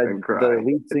show and cry. The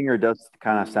lead singer does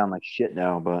kind of sound like shit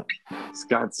now, but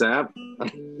Scott Sapp.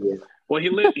 Well,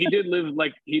 he did live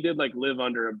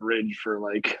under a bridge for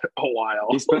like a while.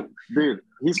 He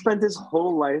spent his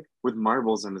whole life with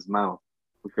marbles in his mouth.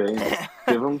 Okay,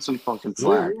 give him some fucking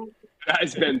slack.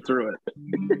 Guy's been through it.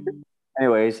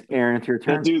 anyways, Aaron, it's your That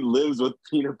turn. dude lives with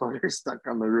peanut butter stuck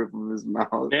on the roof of his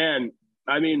mouth. Man,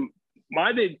 I mean,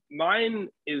 mine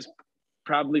is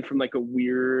probably from like a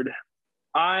weird.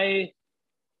 I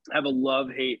have a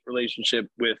love-hate relationship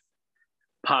with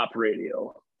pop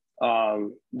radio.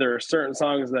 There are certain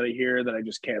songs that I hear that I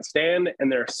just can't stand,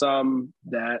 and there are some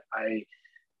that I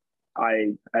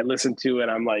listen to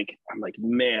and I'm like,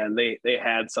 man, they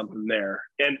had something there.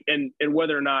 And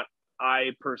whether or not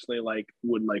I personally like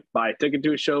would like buy a ticket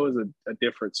to a show is a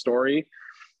different story.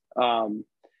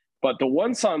 But the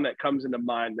one song that comes into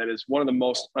mind that is one of the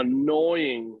most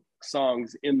annoying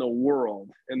songs in the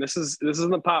world, and this isn't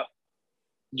the pop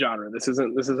genre. This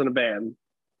isn't a band.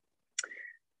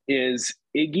 Is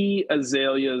Iggy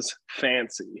Azalea's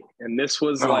Fancy. And this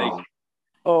was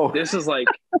this is like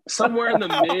somewhere in the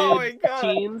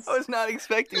mid-teens. I was not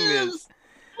expecting this.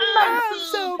 I'm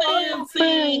so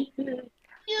fancy.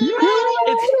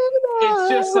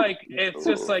 It's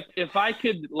just like if I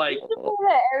could like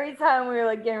Every time we were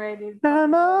like getting ready to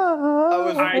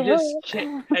I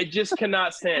just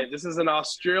cannot stand it. This is an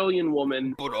Australian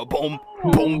woman. Boom,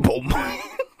 boom, boom.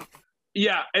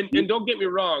 Yeah, and don't get me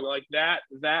wrong, like that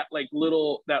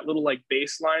little like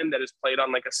bass line that is played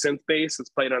on like a synth bass, it's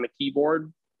played on a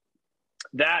keyboard.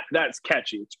 That's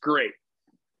catchy. It's great.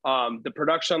 The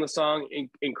production on the song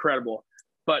incredible,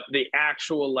 but the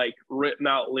actual like written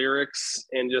out lyrics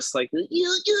and just like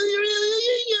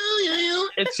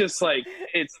it's just like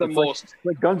it's most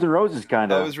like Guns N' Roses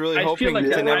kind of. I was really hoping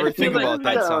to never think about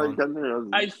that song.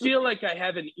 I feel like I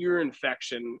have an ear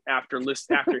infection after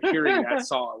hearing that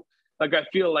song. Like I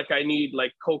feel like I need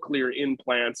like cochlear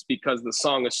implants because the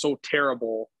song is so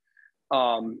terrible.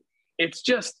 It's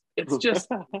just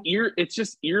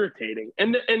irritating.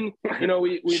 And you know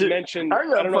we mentioned I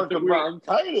don't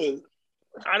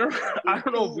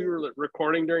know if we were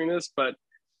recording during this, but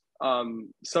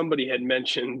somebody had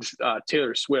mentioned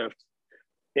Taylor Swift,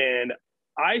 and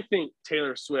I think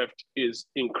Taylor Swift is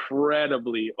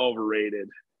incredibly overrated.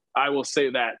 I will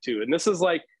say that too. And this is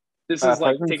like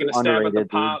taking a stab at the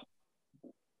pop.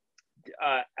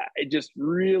 Just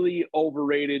really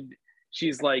overrated.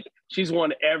 She's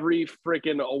won every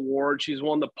freaking award. She's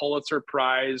won the Pulitzer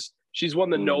Prize. She's won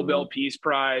the Nobel Peace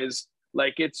Prize.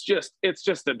 Like it's just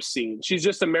obscene. She's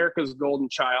just America's golden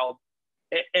child.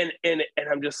 And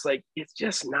I'm just like, it's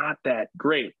just not that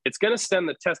great. It's gonna stand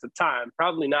the test of time.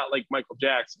 Probably not like Michael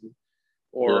Jackson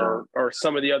or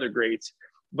some of the other greats,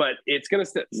 but it's gonna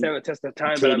stand the test of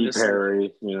time. But I'm just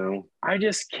Perry, you know, I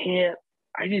just can't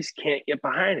get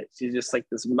behind it. She's just like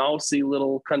this mousy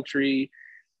little country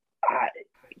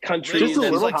Just a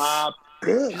that's little pop.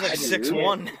 She's like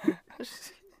 6'1".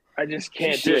 I just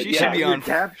can't She do it. should be on.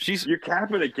 You're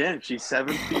capping again. She's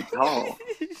 7 feet tall.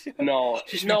 It's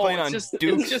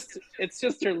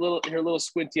just her little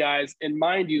squinty eyes. And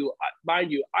mind you,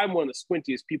 I'm one of the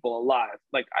squintiest people alive.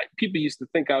 Like people used to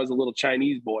think I was a little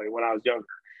Chinese boy when I was younger.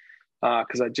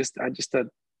 because I just got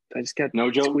No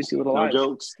jokes. squeezy little No eyes.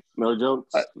 jokes. No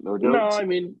jokes. No jokes. No, I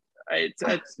mean it's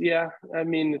yeah. I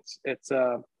mean it's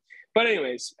But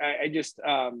anyways, I just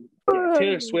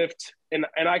Taylor Swift, and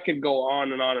I could go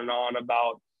on and on and on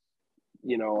about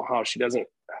how she doesn't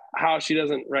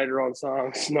write her own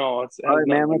songs. No, it's all right,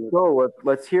 man. Let's go.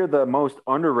 Let's hear the most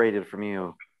underrated from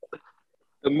you.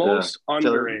 the most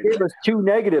underrated. Give us 2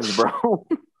 negatives, bro.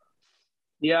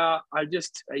 Yeah, I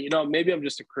just maybe I'm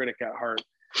just a critic at heart.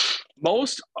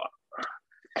 Most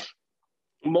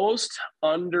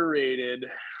underrated.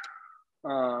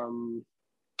 They're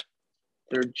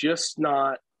just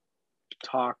not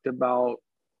talked about.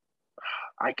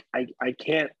 I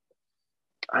can't.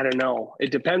 I don't know.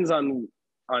 It depends on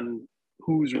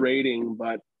who's rating,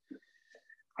 but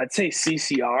I'd say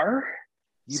CCR.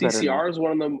 CCR is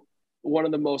one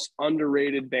of the most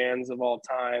underrated bands of all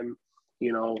time.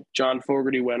 John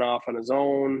Fogerty went off on his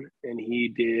own, and he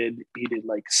did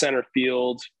like center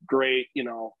field. Great.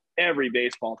 Every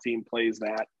baseball team plays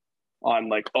that on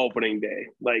like opening day.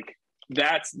 Like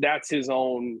that's his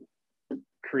own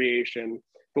creation.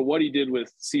 But what he did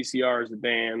with CCR as a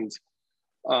band,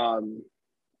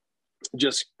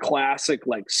 just classic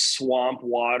like swamp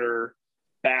water,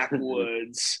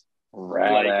 backwoods.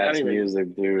 Rad ass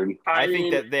music, dude. I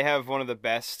think that they have one of the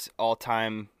best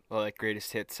all-time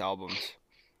greatest hits albums.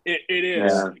 It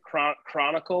is. Yeah.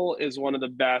 Chronicle is one of the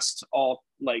best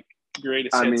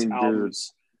greatest hits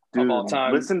albums of all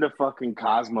time. Listen to fucking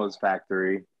Cosmos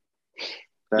Factory.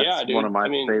 That's one of my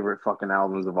favorite fucking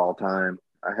albums of all time.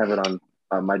 I have it on.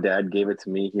 My dad gave it to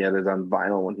me. He had it on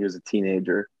vinyl when he was a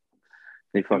teenager.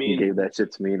 He fucking gave that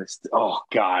shit to me, and it's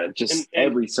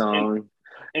every song.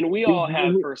 And we all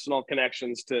had personal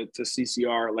connections to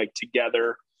CCR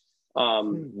together.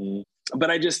 But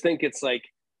I just think it's I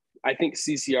think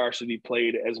CCR should be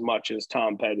played as much as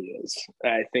Tom Petty is.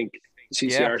 I think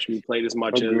CCR should be played as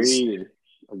much as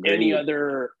any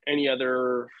other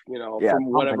from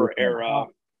whatever era.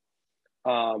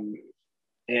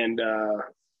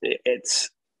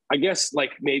 It's I guess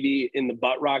maybe in the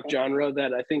butt rock genre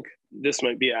that I think this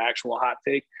might be an actual hot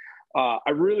take.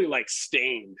 I really like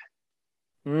Stained.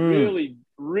 Really,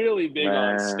 really big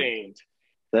on Stained.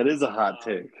 That is a hot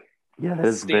take. Yeah, that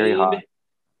is very hot.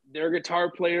 Their guitar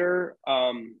player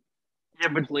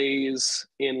plays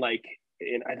in I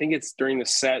think it's during the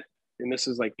set, and this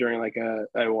is during I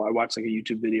watched a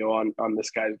YouTube video on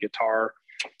this guy's guitar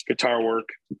work.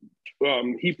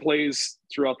 He plays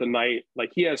throughout the night.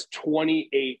 He has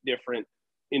 28 different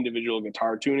individual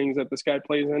guitar tunings that this guy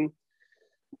plays in.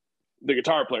 The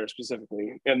guitar player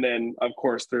specifically, and then of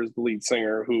course there's the lead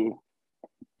singer who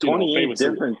 28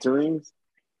 different tunings.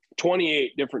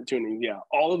 28 different tunings, yeah.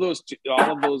 All of those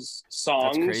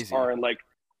songs are in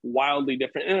wildly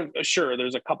different. And sure,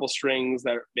 there's a couple strings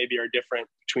that maybe are different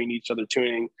between each other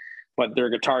tuning, but their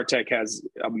guitar tech has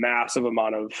a massive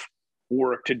amount of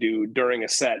work to do during a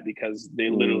set because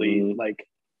they literally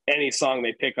any song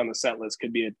they pick on the set list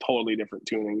could be a totally different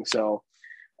tuning. So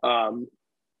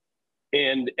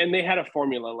and they had a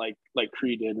formula like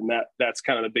Creed did, and that's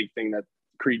kind of the big thing that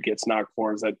Creed gets knocked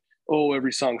for, is that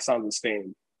every song sounds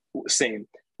the same,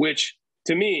 which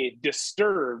to me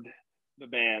Disturbed, the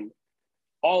band,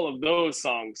 all of those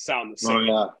songs sound the same.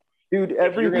 Oh, yeah. Dude,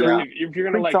 if you're gonna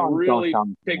really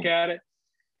pick at it,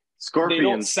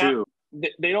 Scorpions too.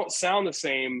 They don't sound the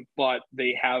same, but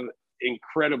they have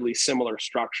incredibly similar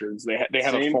structures. They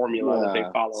have a formula that they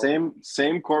follow.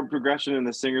 Same chord progression, and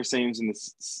the singer sings in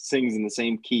the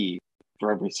same key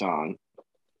for every song.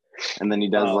 And then he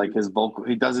does his vocal.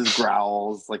 He does his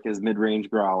growls, his mid-range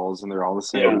growls, and they're all the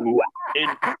same.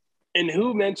 Yeah. And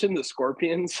who mentioned the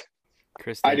Scorpions?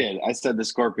 Kristen. I did. I said the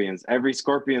Scorpions. Every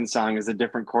Scorpion song is a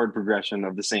different chord progression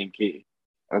of the same key.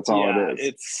 That's all it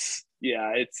is.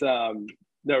 It's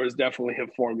there was definitely a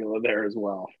formula there as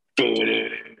well. Every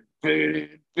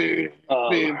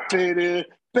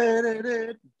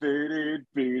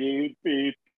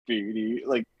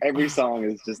song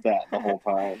is just that the whole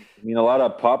time. I mean, a lot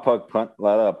of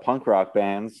punk rock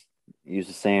bands use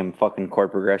the same fucking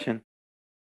chord progression.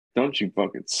 Don't you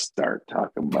fucking start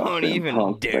talking about Don't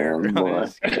even dare.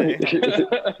 Bands,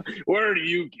 Where do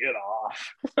you get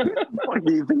off? What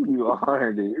do you think you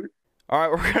are, dude? All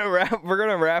right, we're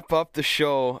gonna wrap up the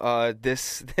show.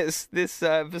 This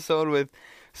episode with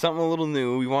something a little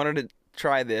new. We wanted to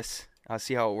try this,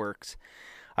 see how it works.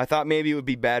 I thought maybe it would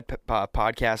be bad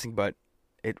podcasting, but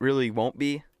it really won't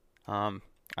be. I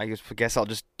guess I'll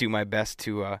just do my best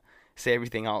to say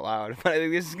everything out loud. But I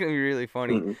think this is gonna be really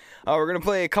funny. We're gonna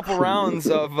play a couple rounds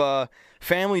of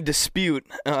Family Dispute.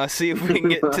 See if we can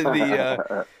get to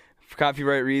the for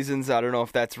copyright reasons. I don't know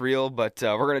if that's real, but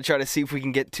we're gonna try to see if we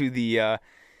can get to the And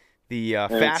it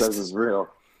fast says it's real.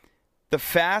 the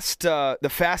fast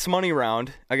money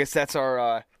round. I guess that's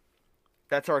our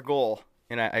goal.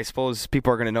 And I suppose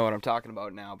people are going to know what I'm talking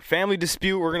about now. Family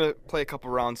Dispute, we're going to play a couple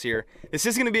rounds here. This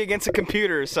is going to be against a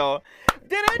computer, so...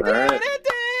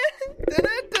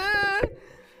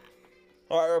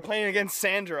 All right, we're playing against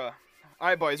Sandra. All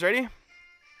right, boys, ready?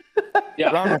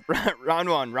 Yeah. Round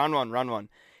one.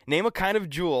 Name a kind of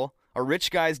jewel a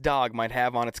rich guy's dog might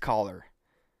have on its collar.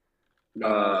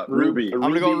 Ruby. I'm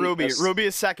going to go Ruby. Ruby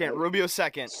is second.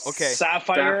 Okay.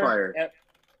 Sapphire.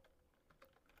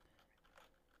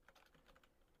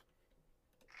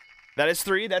 That is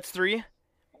three. That's three.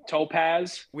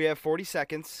 Topaz. We have 40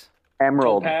 seconds.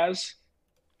 Emerald.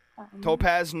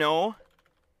 Topaz, no.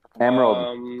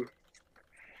 Emerald.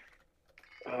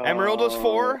 Emerald was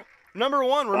four. Number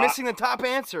one, we're missing the top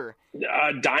answer.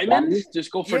 Diamond? Just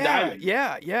go for diamond.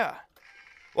 Yeah.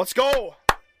 Let's go.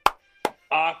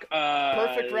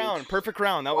 Perfect Perfect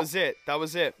round. That was it.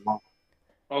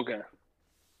 Okay. All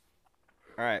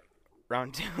right.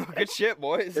 Round two. Good shit,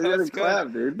 boys. That That was was good.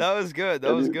 clap, dude. That was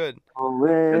good.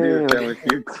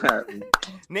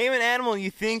 Name an animal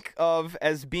you think of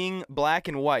as being black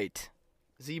and white.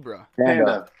 Zebra.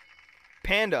 Panda. Good.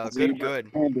 Panda,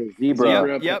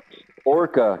 zebra. Yep.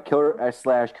 Orca.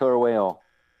 Killer whale.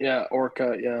 Yeah,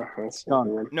 orca. Yeah. That's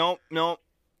Skunk. No.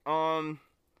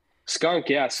 Skunk.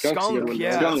 Yeah, skunk's a good one.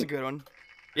 Yeah, that's a good one.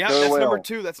 Yeah, Killer that's whale.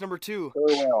 number two. Killer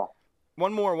whale.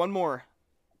 One more.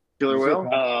 Killer whale?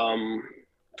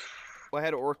 Well, I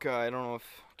had orca. I don't know if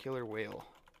killer whale.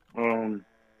 No.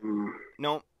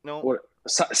 What?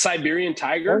 Siberian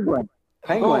tiger?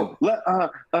 Penguin.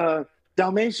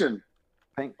 Dalmatian.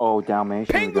 Dalmatian.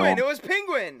 Penguin. It was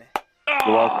penguin.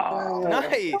 Oh,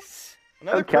 Nice.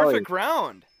 Another Kelly. perfect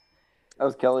round. That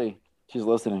was Kelly. She's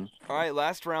listening. All right,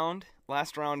 last round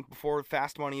before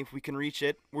fast money, if we can reach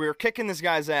it. We're kicking this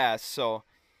guy's ass, so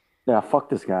Yeah, fuck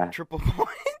this guy. triple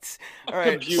points. All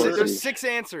right, Computer. there's 6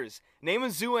 answers. Name a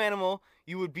zoo animal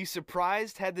you would be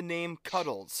surprised had the name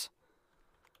Cuddles.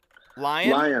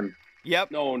 Lion?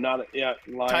 Yep. No, not yeah.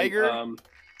 Lion. Tiger?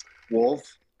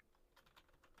 Wolf.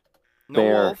 No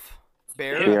Bear. wolf.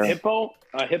 Bear. Bear. Hippo.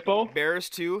 Hippo. Bears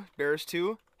two.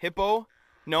 Hippo.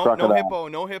 No Crocodile.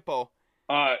 No hippo.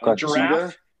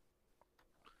 Giraffe.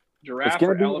 Giraffe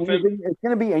or elephant. It's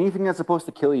gonna be anything that's supposed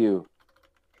to kill you.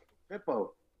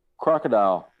 Hippo.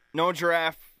 Crocodile. No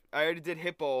giraffe. I already did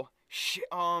hippo.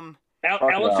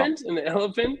 Elephant. An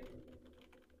elephant.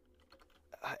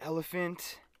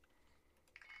 Elephant.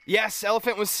 Yes,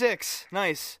 elephant was 6.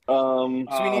 Nice. So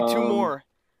So we need 2 more.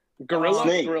 Gorilla.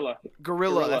 Snake.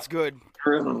 Gorilla. That's good.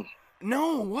 Gorilla.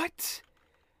 No, what?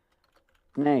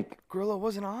 Snake. Gorilla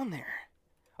wasn't on there.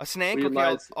 A snake? We Okay,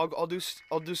 lied. I'll do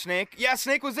snake. Yeah,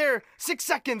 snake was there. 6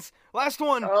 seconds. Last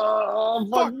one. Oh,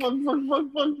 fuck. A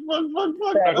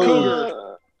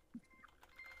cougar.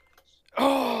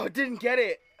 Oh, didn't get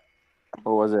it.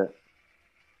 What was it?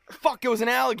 Fuck, it was an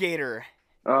alligator.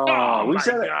 Oh, we my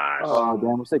said it. gosh. Oh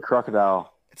damn! We say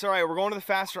crocodile. It's all right. We're going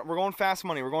fast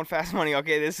money.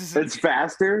 Okay, this is It's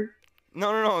faster.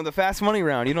 No. The fast money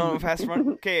round. You don't know fast money.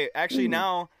 Okay, actually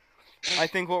now, I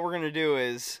think what we're gonna do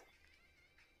is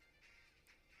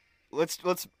let's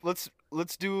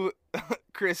do.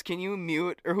 Chris, can you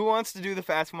mute, or who wants to do the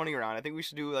fast money round? I think we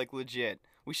should do like legit.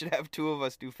 We should have 2 of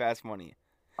us do fast money.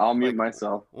 I'll mute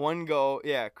myself. One go.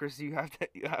 Yeah, Chris, you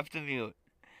have to mute.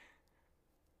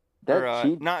 That Or,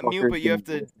 cheat not mute, fucker but you have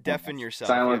to didn't- deafen yourself.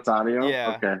 Silence audio.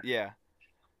 Yeah. Okay. Yeah.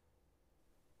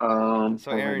 So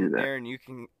So Aaron, you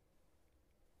can.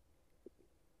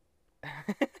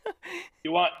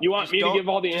 You want Just me to don't- give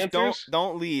all the just answers?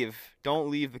 Don't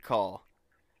leave the call.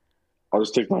 I'll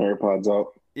just take my AirPods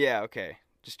out. Yeah. Okay.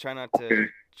 Just try not to Okay.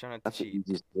 That's the cheat.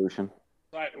 easiest solution.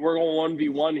 All right, we're going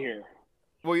 1v1 here.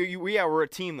 Well, we're a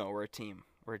team though. We're a team.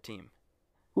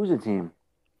 Who's a team?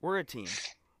 We're a team.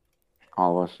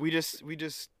 All of us. We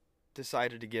just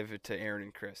decided to give it to Aaron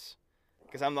and Chris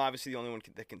because I'm obviously the only one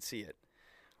that can see it.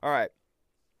 All right.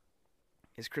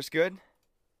 Is Chris good?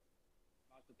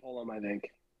 About to pull him, I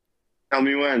think. Tell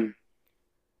me when.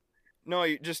 No,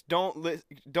 you just don't.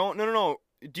 No.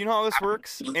 Do you know how this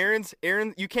works?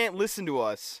 Aaron, you can't listen to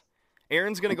us.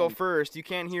 Aaron's gonna go first. You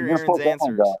can't hear He's gonna Aaron's pull answers.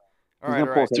 someone All right.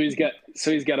 gonna pull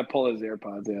So he's got to pull his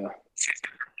AirPods. Yeah.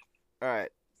 All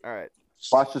right.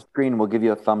 Watch the screen. We'll give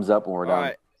you a thumbs up when we're All done.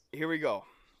 right. Here we go.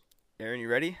 Aaron, you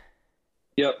ready?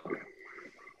 Yep.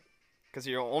 Because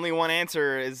your only one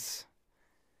answer is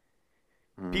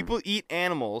people eat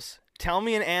animals. Tell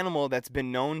me an animal that's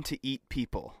been known to eat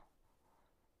people.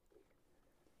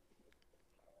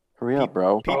 Hurry up,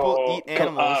 bro. People eat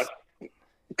animals.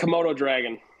 Komodo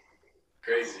dragon.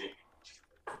 Crazy.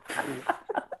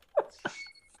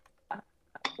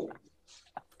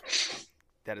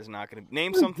 That is not going to...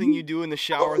 Name something you do in the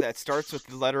shower that starts with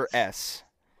the letter S.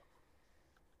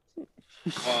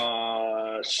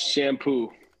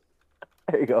 Shampoo.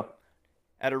 There you go.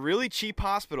 At a really cheap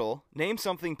hospital, name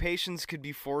something patients could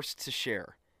be forced to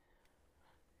share.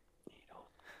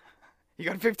 You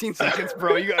got 15 seconds,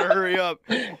 bro. You got to hurry up.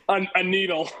 A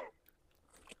needle.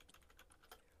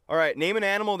 All right, name an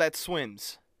animal that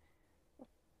swims.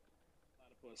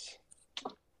 Platypus.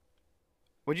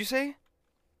 What'd you say?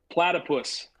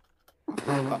 Platypus.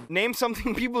 Name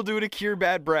something people do to cure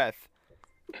bad breath.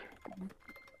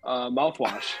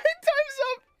 Mouthwash. Time's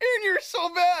up. Aaron, you're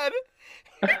so bad.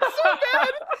 You're so bad.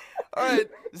 All right,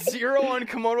 0 on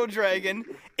Komodo dragon,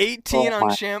 18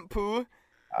 on shampoo,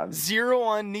 0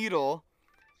 on needle,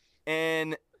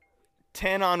 and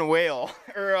 10 on whale.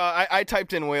 Or I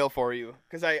typed in whale for you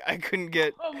because I couldn't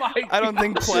get. Oh my! I don't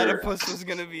think platypus was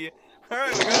gonna be. All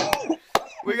right,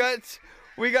 we got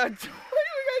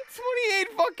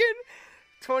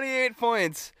 28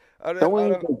 points out of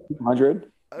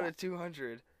 200. Out of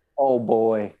 200. Oh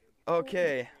boy.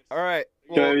 Okay. All right.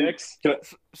 Well,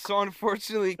 so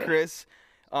unfortunately, Chris,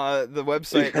 the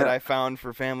website that I found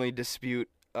for Family Dispute,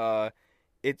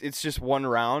 it's just one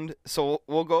round. So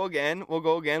we'll go again.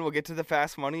 We'll get to the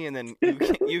fast money, and then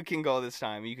you can go this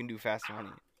time. You can do fast money.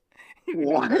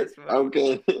 What?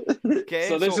 Okay. Okay.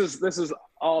 So this is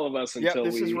all of us until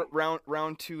this is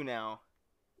round 2 now.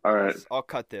 All right. I'll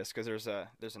cut this because there's an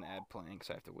ad playing,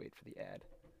 so I have to wait for the ad.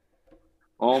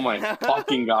 Oh my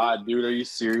fucking god, dude! Are you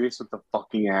serious with the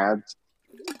fucking ads?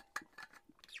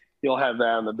 You'll have that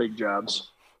on the big jobs.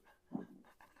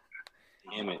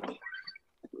 Damn it!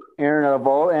 Aaron, out of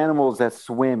all animals that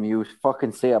swim, you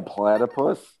fucking say a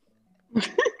platypus?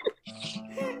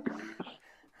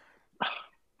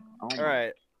 All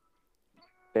right.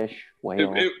 Fish,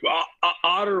 whale.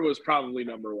 Otter was probably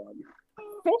number 1.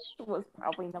 Fish was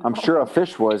probably number I'm sure a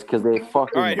fish was because they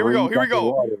fucking. All right, here we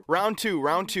go. Water. Round 2.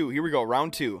 Here we go.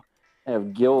 Round 2. They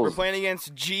have gills. We're playing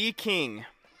against G King.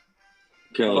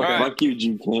 Okay, fuck you,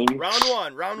 G King. Round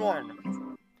one.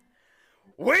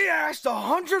 We asked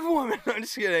 100 women. I'm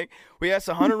just kidding. We asked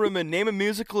 100 women, name a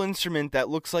musical instrument that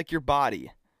looks like your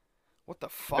body. What the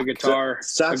fuck? A guitar.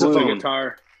 Saxophone. A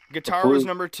guitar. Guitar was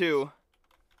number 2.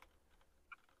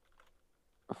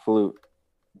 A flute.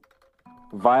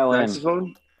 Violin.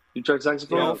 Saxophone? You tried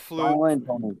saxophone? No, flute. Violin,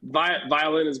 Tony.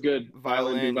 Violin is good.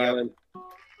 Violin. Violin.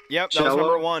 Yep, that was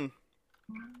number 1.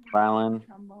 Violin.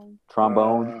 Trombone.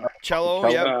 Trombone. Cello.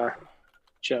 Yep.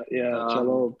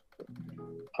 Cello.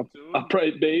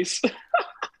 Upright bass.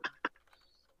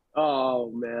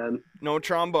 Oh man. No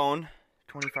trombone.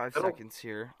 25 seconds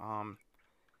here.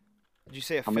 Did you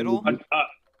say a fiddle?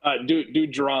 Do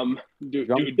drum. Do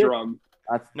Drumstick? drum.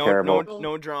 That's terrible.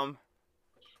 No drum.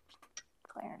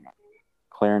 Clarinet.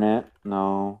 Clarinet?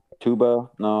 No. Tuba?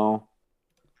 No.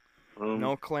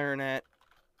 No clarinet.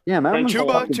 Yeah, man.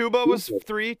 Tuba was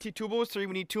 3. Tuba was 3.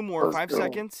 We need 2 more. 5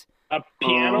 seconds. A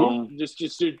piano?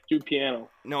 Just do piano.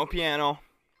 No piano.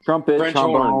 Trumpet, French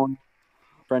trombone, horn.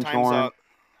 French Time's horn. up.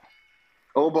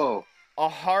 Oboe. A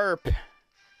harp.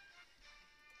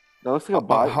 That looks like a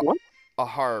body. What? A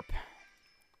harp.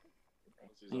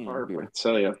 I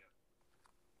tell you.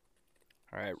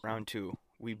 All right, round 2.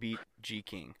 We beat G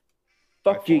King.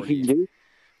 Fuck by G 40. King, dude.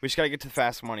 We just gotta get to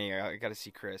fast money. I gotta see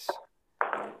Chris.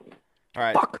 All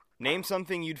right. Fuck. Name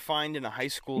something you'd find in a high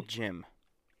school gym.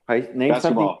 Name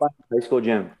Basketball. something in high school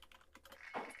gym.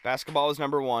 Basketball is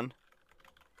number 1.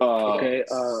 Okay.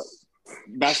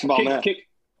 Basketball net.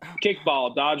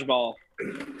 Kickball, dodgeball.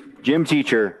 Gym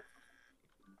teacher.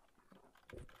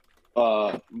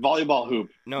 Volleyball hoop.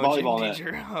 No, Volleyball gym net.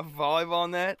 teacher. Volleyball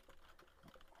net.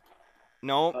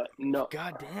 No. No.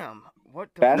 God damn. What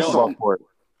the Basketball court.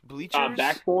 Bleachers?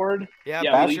 Backboard. Yeah,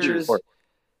 Yeah, bleachers. bleachers.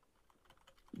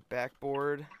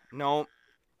 Backboard. No.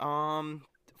 Fuck.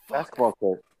 Basketball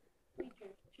court.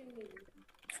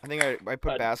 I think I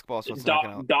put basketball, so it's not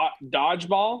gonna.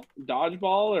 Dodgeball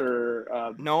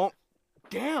or No.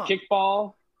 Damn.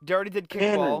 kickball. They already did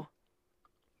kickball.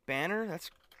 Banner? That's.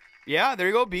 Yeah, there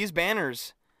you go. Bees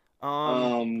banners.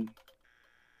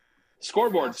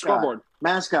 Scoreboard. Scoreboard.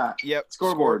 Mascot. Yep.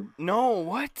 Scoreboard. No,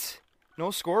 what?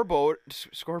 No scoreboard.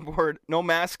 Scoreboard. No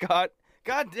mascot.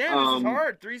 God damn, this is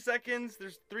hard. 3 seconds.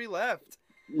 There's 3 left.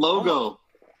 Logo.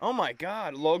 Oh my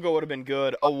god. Logo would have been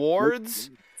good.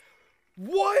 Awards.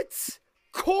 What?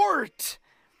 Court.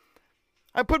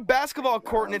 I put basketball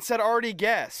court and it said already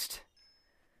guessed.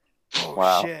 Oh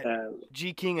Wow. shit.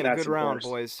 G King in a good round,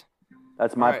 boys.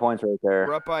 That's my points right there.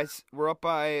 We're up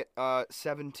by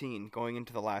 17 going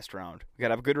into the last round. We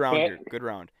gotta have a good round here. Good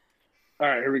round. All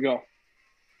right, here we go.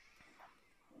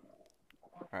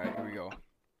 All right, here we go.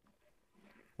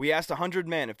 We asked 100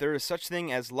 men if there is such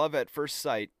thing as love at first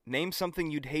sight. Name something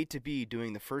you'd hate to be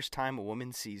doing the first time a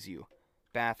woman sees you.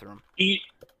 Bathroom. Eating.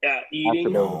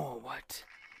 No, what?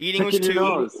 Eating was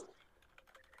 2.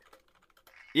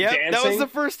 Yep, Dancing? that was the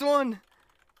first one.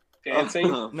 Dancing.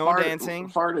 No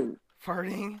dancing.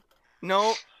 Farting.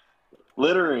 No.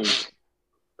 Littering.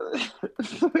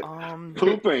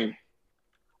 Pooping.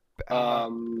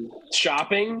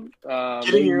 Shopping.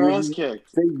 Getting your ass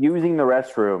kicked. Say using the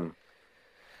restroom.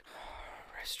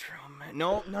 Restroom.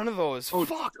 No, none of those.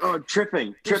 Fuck. Oh,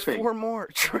 tripping. There's 4 more.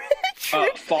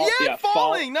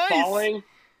 Falling. Nice.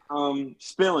 Falling.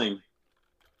 Spilling.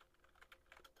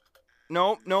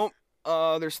 Nope.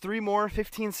 There's 3 more.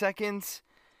 15 seconds.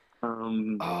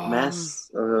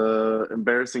 Mess.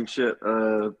 Embarrassing shit.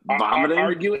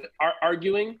 Vomiting.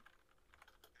 Arguing.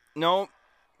 Nope.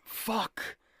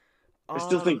 Fuck. I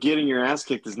still think getting your ass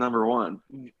kicked is number 1.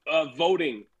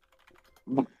 Voting.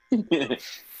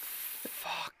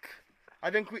 Fuck. I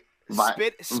think we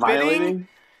Violating?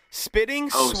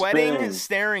 spitting, Oh, sweating, spitting.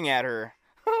 staring at her.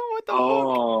 What the fuck?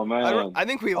 Oh man. I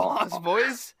think we lost,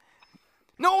 boys.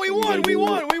 No, we won.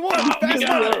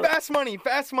 Fast money.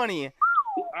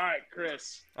 All right,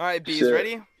 Chris. All right, Bees, Shit.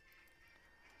 ready?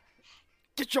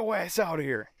 Get your ass out of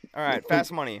here. All right,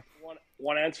 fast money.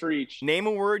 One answer each. Name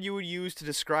a word you would use to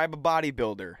describe a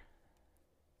bodybuilder.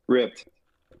 Ripped.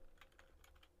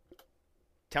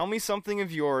 Tell me something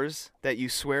of yours that you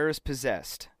swear is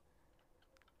possessed.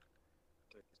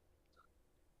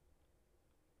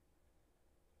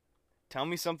 Tell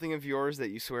me something of yours that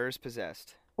you swear is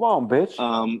possessed. Come on, bitch.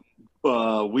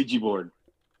 Ouija board.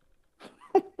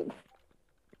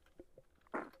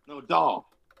 No, doll.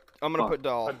 I'm going to put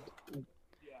doll.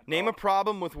 Name a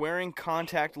problem with wearing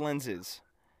contact lenses.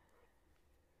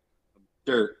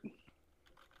 Dirt.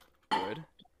 Good.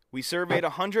 We surveyed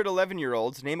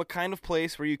 111-year-olds. Name a kind of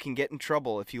place where you can get in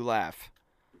trouble if you laugh.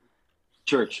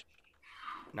 Church.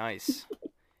 Nice.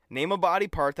 Name a body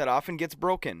part that often gets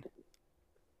broken.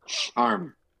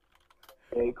 Arm.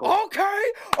 Okay.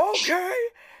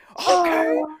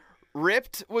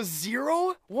 Ripped was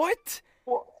 0? What?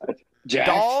 Jack.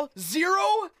 Doll 0?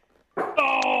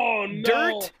 Oh no.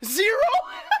 Dirt 0?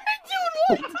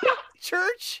 Dude, what?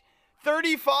 Church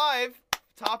 35.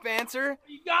 Top answer.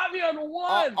 You got me on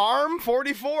 1. Arm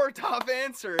 44. Top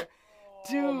answer.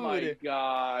 Dude. Oh my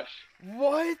gosh.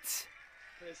 What?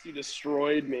 Chris, you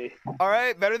destroyed me. All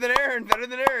right, better than Aaron.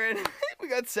 We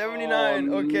got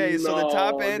 79. Okay, so the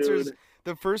top answers. Dude.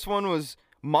 The first one was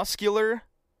muscular.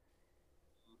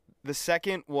 The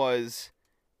second was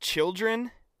children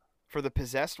for the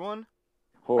possessed one.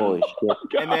 Holy shit.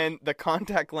 And then the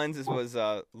contact lenses was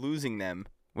losing them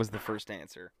was the first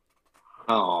answer.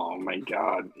 Oh my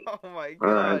god. Oh my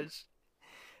gosh.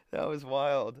 That was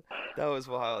wild. That was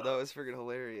freaking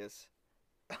hilarious.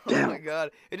 Oh my god.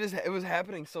 It was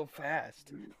happening so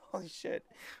fast. Holy shit.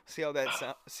 See how that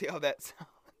sounds.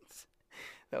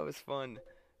 That was fun.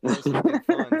 That was freaking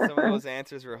fun. Some of those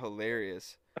answers were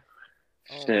hilarious.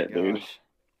 Oh Shit, my dude. gosh.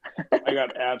 I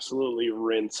got absolutely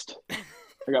rinsed.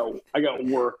 I got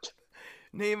worked.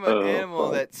 Name an animal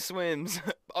that swims.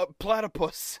 A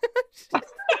platypus.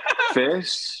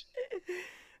 Fish.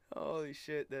 Holy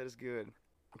shit, that is good.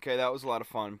 Okay, that was a lot of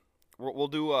fun. We'll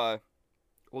do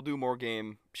more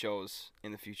game shows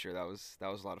in the future. That was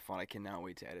a lot of fun. I cannot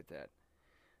wait to edit that.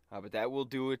 But that will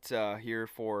do it here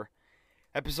for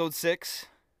episode 6.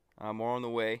 More on the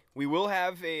way. We will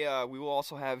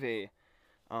also have a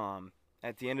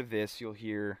at the end of this you'll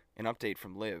hear an update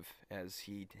from Liv as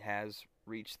he has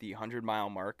reached the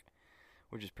 100-mile mark,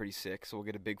 which is pretty sick. So we'll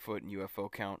get a Bigfoot and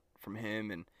UFO count from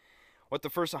him and what the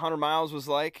first 100 miles was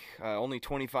like. Only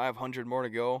 2,500 more to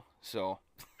go. So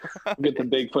We'll get the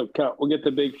Bigfoot count. We'll get the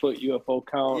Bigfoot UFO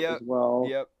count as well.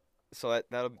 Yep. So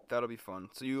that'll be fun.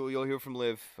 So you'll hear from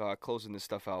Liv closing this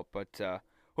stuff out. But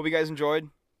hope you guys enjoyed.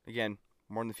 Again,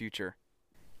 more in the future.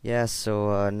 Yeah,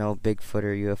 so no Bigfoot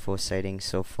or UFO sightings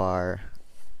so far.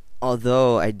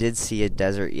 Although I did see a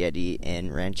desert yeti in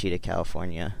Ranchita,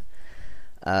 California.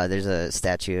 There's a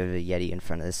statue of a yeti in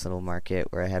front of this little market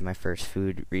where I had my first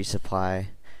food resupply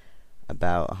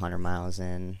about 100 miles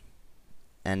in.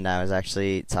 And I was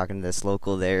actually talking to this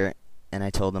local there, and I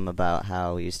told him about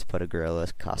how we used to put a gorilla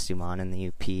costume on in the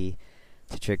UP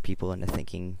to trick people into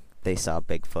thinking they saw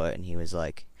Bigfoot, and he was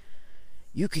like,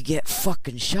 "You could get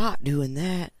fucking shot doing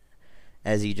that,"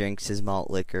 as he drinks his malt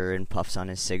liquor and puffs on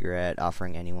his cigarette,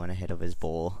 offering anyone a hit of his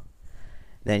bowl.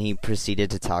 Then he proceeded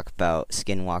to talk about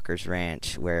Skinwalker's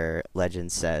Ranch, where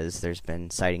legend says there's been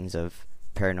sightings of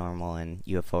paranormal and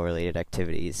UFO-related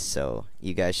activities, so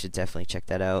you guys should definitely check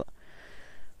that out.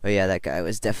 But yeah, that guy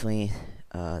was definitely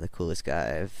the coolest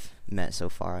guy I've met so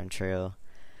far on trail.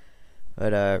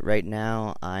 But right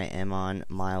now, I am on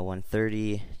mile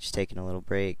 130, just taking a little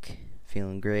break,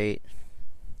 feeling great.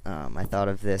 I thought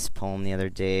of this poem the other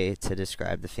day to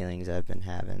describe the feelings I've been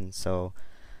having, so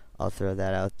I'll throw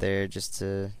that out there just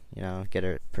to, get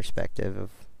a perspective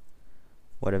of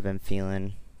what I've been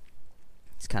feeling.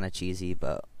 It's kind of cheesy,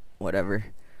 but whatever.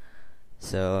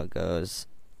 So it goes,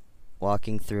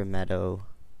 walking through a meadow,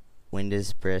 wind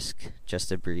is brisk,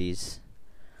 just a breeze,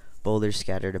 boulders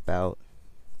scattered about,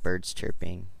 birds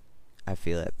chirping, I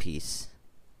feel at peace.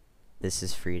 This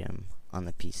is freedom on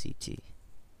the PCT.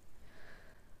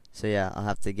 So yeah, I'll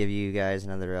have to give you guys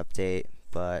another update,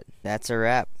 but that's a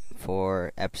wrap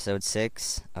for episode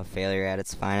 6 of Failure at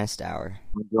its Finest Hour.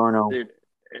 Dude,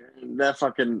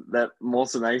 that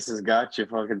Molson Ice has got you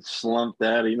fucking slumped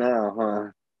daddy now,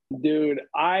 huh? Dude,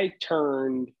 I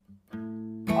turned.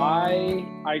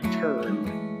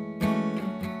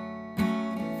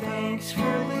 Thanks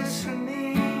for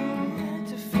listening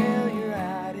to Failure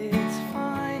at its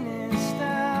Finest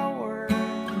Hour.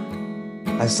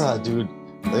 I saw a dude.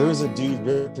 There was a dude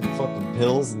ripping fucking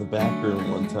pills in the back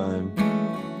room one time.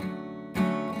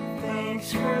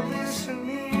 Thanks for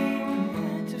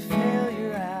listening to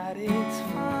Failure at its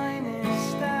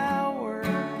Finest Hour.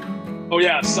 Oh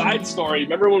yeah, side story.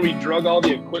 Remember when we drug all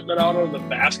the equipment out of the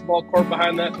basketball court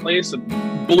behind that place and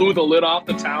blew the lid off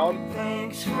the town?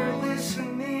 Thanks for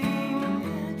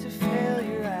listening to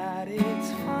Failure at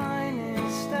its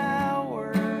Finest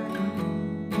Hour.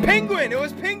 Penguin! It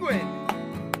was Penguin!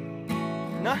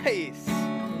 Nice!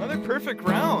 Another perfect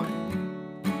round.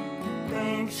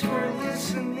 Thanks for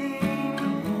listening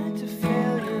to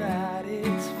Failure at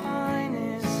its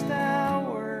Finest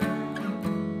Hour.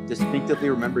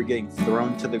 Distinctively remember getting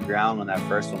thrown to the ground when that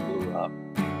first one blew up.